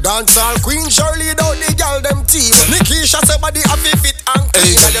a look. Dance all Queen Shirley down the girl them team. Nikisha say body a fit and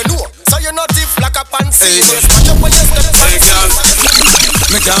clean. And you know, so you not tiff like a pansy. So you smash up when you step on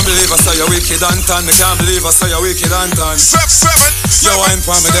Me can't believe I saw you wicked and tan. Me can't believe I saw you wicked and tan. You wine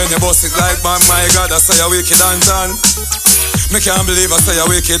for me then you bust it like man. My God, I saw you wicked and tan. Me can't believe I saw you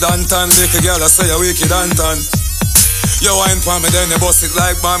wicked and tan. Little girl, I saw you wicked and tan. You wine for me then you bust it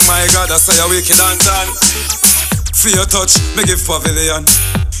like man. My God, I saw you wicked and tan. For your touch, me give pavilion.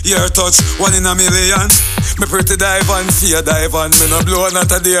 Your touch, 1 in a million. Me pretty dive and fear dive and me no blow not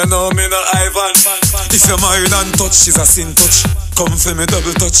a day, no me no Ivan. If you're married and touch, she's a sin touch. Come for me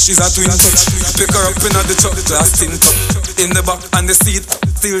double touch, she's a twin touch. Pick her up in the truck, glass tin top. In the back and the seat,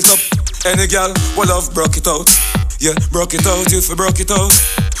 tilt up. Any girl will love broke it out. Yeah, broke it out, you fi broke it out.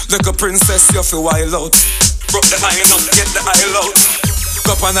 Like a princess, you fi wild out. Broke the high note, get the high loud.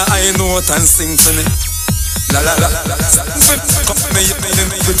 Cup on a high note and sing for me. La la la la. Cup me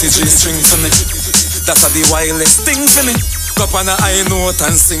pretty G-string for me. That's a the wildest thing for me. Cup on a high note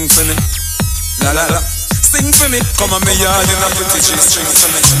and sing for me. La la la. Sing for me. Come on me yard in a pretty G-string for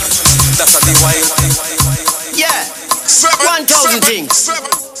me. That's a the wild thing. Yeah. 1,000 things.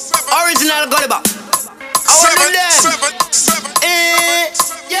 Original Gulliver. I want them.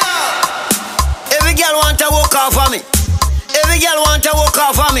 Yeah. Every girl want to walk off for me. Every girl want to walk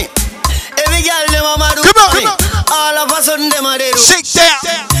off for me. Every girl them a mad for me. All of a sudden them a they do.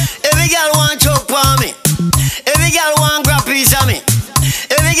 ShakeDown. Every girl want choke for me. Every girl want grab piece of me.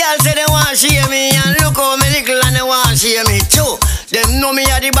 Every girl say they want share me. And look how me little and they want share me too. Them know me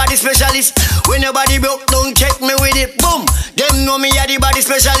a the body specialist. When your body broke, don't check me with it. Boom. Them know me a the body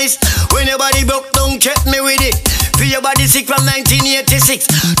specialist. When your body broke, don't check me with it. For your body sick from 1986.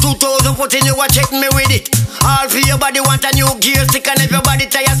 2014 you a check me with it. All for your body want a new gear stick. And if your body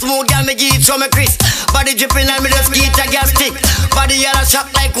tire smooth, girl me give it some Chris. Body dripping and me just get a gas stick. Body yellow shock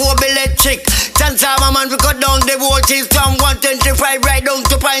like Kobe electric. Chance of a man we cut down the voltage from 125 right down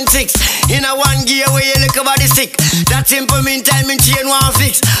to 0.6. In a one gear where you look a body stick. That simple mean time in chain one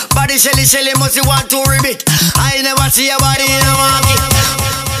fix. Body shelly must you want to ribbit. I never see a body in a market.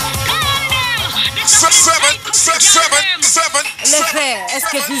 Les frères, est-ce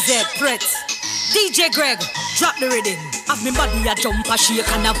que vous êtes prêts? DJ Greg, drop the rhythm. Have me body a jump a shake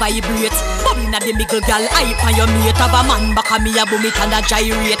and a vibrate. Bubble na the middle gal, hype on your mate. Have a man back and me a boom it and a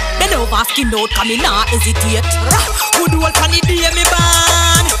gyrate. Then over skin out, come me nah hesitate. Good old funny day me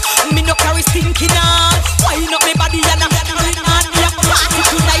ban. Me no carry stinking on. Wine up me body and a carry on. Me a party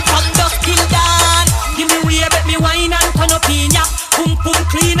tonight from dusk till dawn. Give me way, bet me wine and turn up in ya. Pum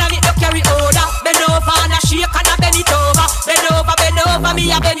clean and it no carry odor. Bend over and a shake and a bend it over. Bend over, me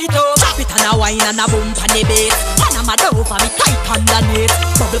a bend it over. Drop it and a wine and a boom pan the bass. And a mad over me tight underneath.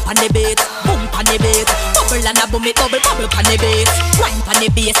 Bubble pan the bass, boom pan the bass. Bubble and a boom it bubble pan the bass. Wine pan the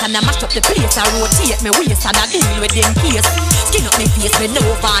bass and a mash up the place. I rotate me waist and a deal with them case. Skin up me face, me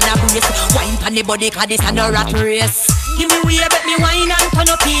over and a brace. Wine pan the body cause this a no rat race. Give me way, bet me wine and turn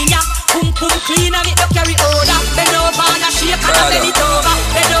up in ya. Pum clean and it no carry odor. Bend over and a shake and a bend it over.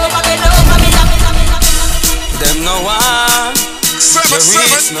 Bend over, me a them no one. You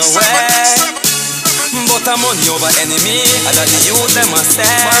reach nowhere. But I'm money over enemy. And that the youth them a stay.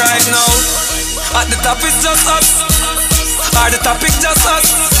 But right now, at the top it's just us. Or the topic just us.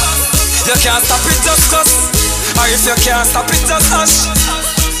 You can't stop it just cause. Or if you can't stop it just us.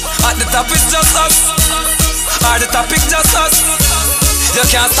 At the top it's just us. Or the topic just us. You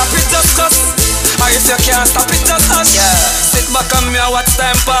can't stop it just cause. Or if you can't stop it just us. Sit back on me and watch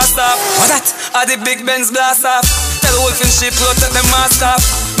time pass off. What that? Are the big Benz blast off. Tell Wolf and sheep load take them mask off.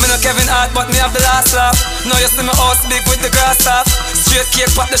 Me no Kevin Hart but me have the last laugh. Now you see me house big with the grass off. Straight cake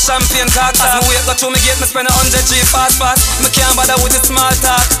pop the champagne cock off. As me wait go through me gate me spend 100 G fast fast. Me can't bother with the small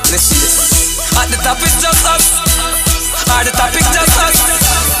talk. Listen this. At the top it's just us. Or the topic just us.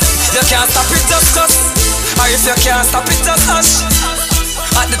 You can't stop it just cause. Or if you can't stop it just us.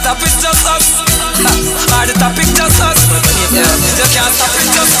 At the top it's just us. Or the topic just us. You can't stop it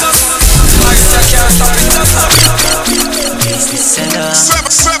just cause. Or if you can't stop it just us.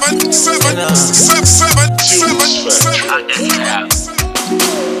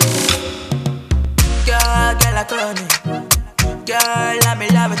 Girl, I call me. Girl, let me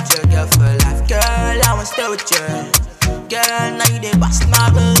love with you, girl, for life. Girl, I wanna stay with you. Girl, now you the boss, my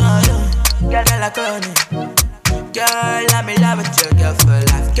girl. Girl, I call me. Girl, let me love with you, girl, for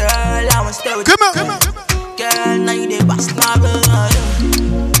life. Girl, I wanna stay with you. Come on. Girl, now you the boss, my girl.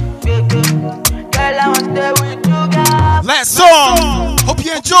 Girl, I wanna stay with you, girl. Last song. Hope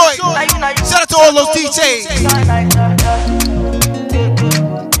you enjoy. Shout out to all those DJs.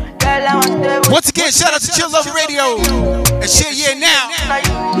 Once again, shout out to Chill Love Radio and Share Yeah Now.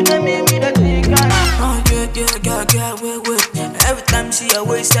 Every time she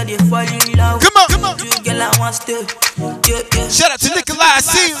always said you fall in love. Come on. Girl, I want to. Shout out to Nikolai, I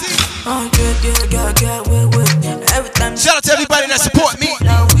see you. Shout out to everybody that support me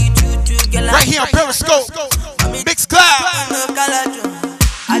right here on Periscope, Mixcloud.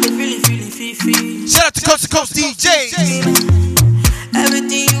 Shout out to Coast to Coast DJs.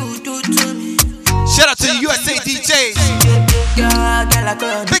 Everything you do to me. Shout out to the USA DJs.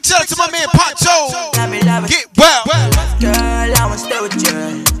 Big shout out to my man Poncho. Get well. Girl, I wanna stay with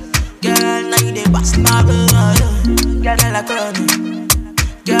you. Girl, now you the boss, my girl. Girl, I call me.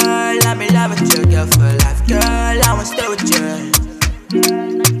 Girl, let me love with you, girl, for life. Girl, I wanna stay with you.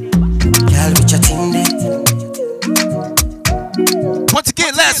 Girl, with your thing there. Once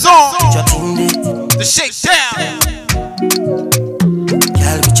again, last song. The ShakeDown.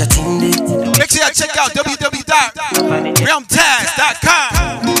 Make sure y'all check out www.realmtags.com.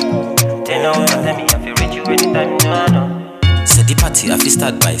 So the party have to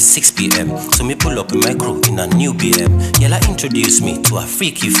start by 6 p.m. So me pull up in my crew in a new BM. Yella introduce me to her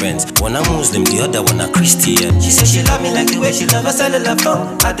freaky friends. One a Muslim, the other one a Christian. She said she love me like the way she love a cellular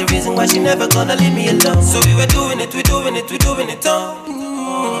phone. Had the reason why she never gonna leave me alone. So we were doing it all.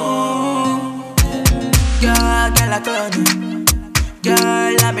 Girl, I call you.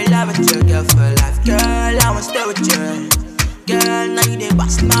 Girl, let me love with you, girl, for life. Girl, I wanna stay with you. Girl, now you the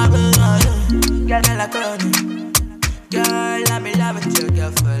boss, my girl. Girl, I call you. Girl, let me love with you,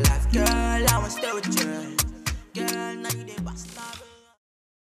 girl, for life. Girl, I wanna stay with you.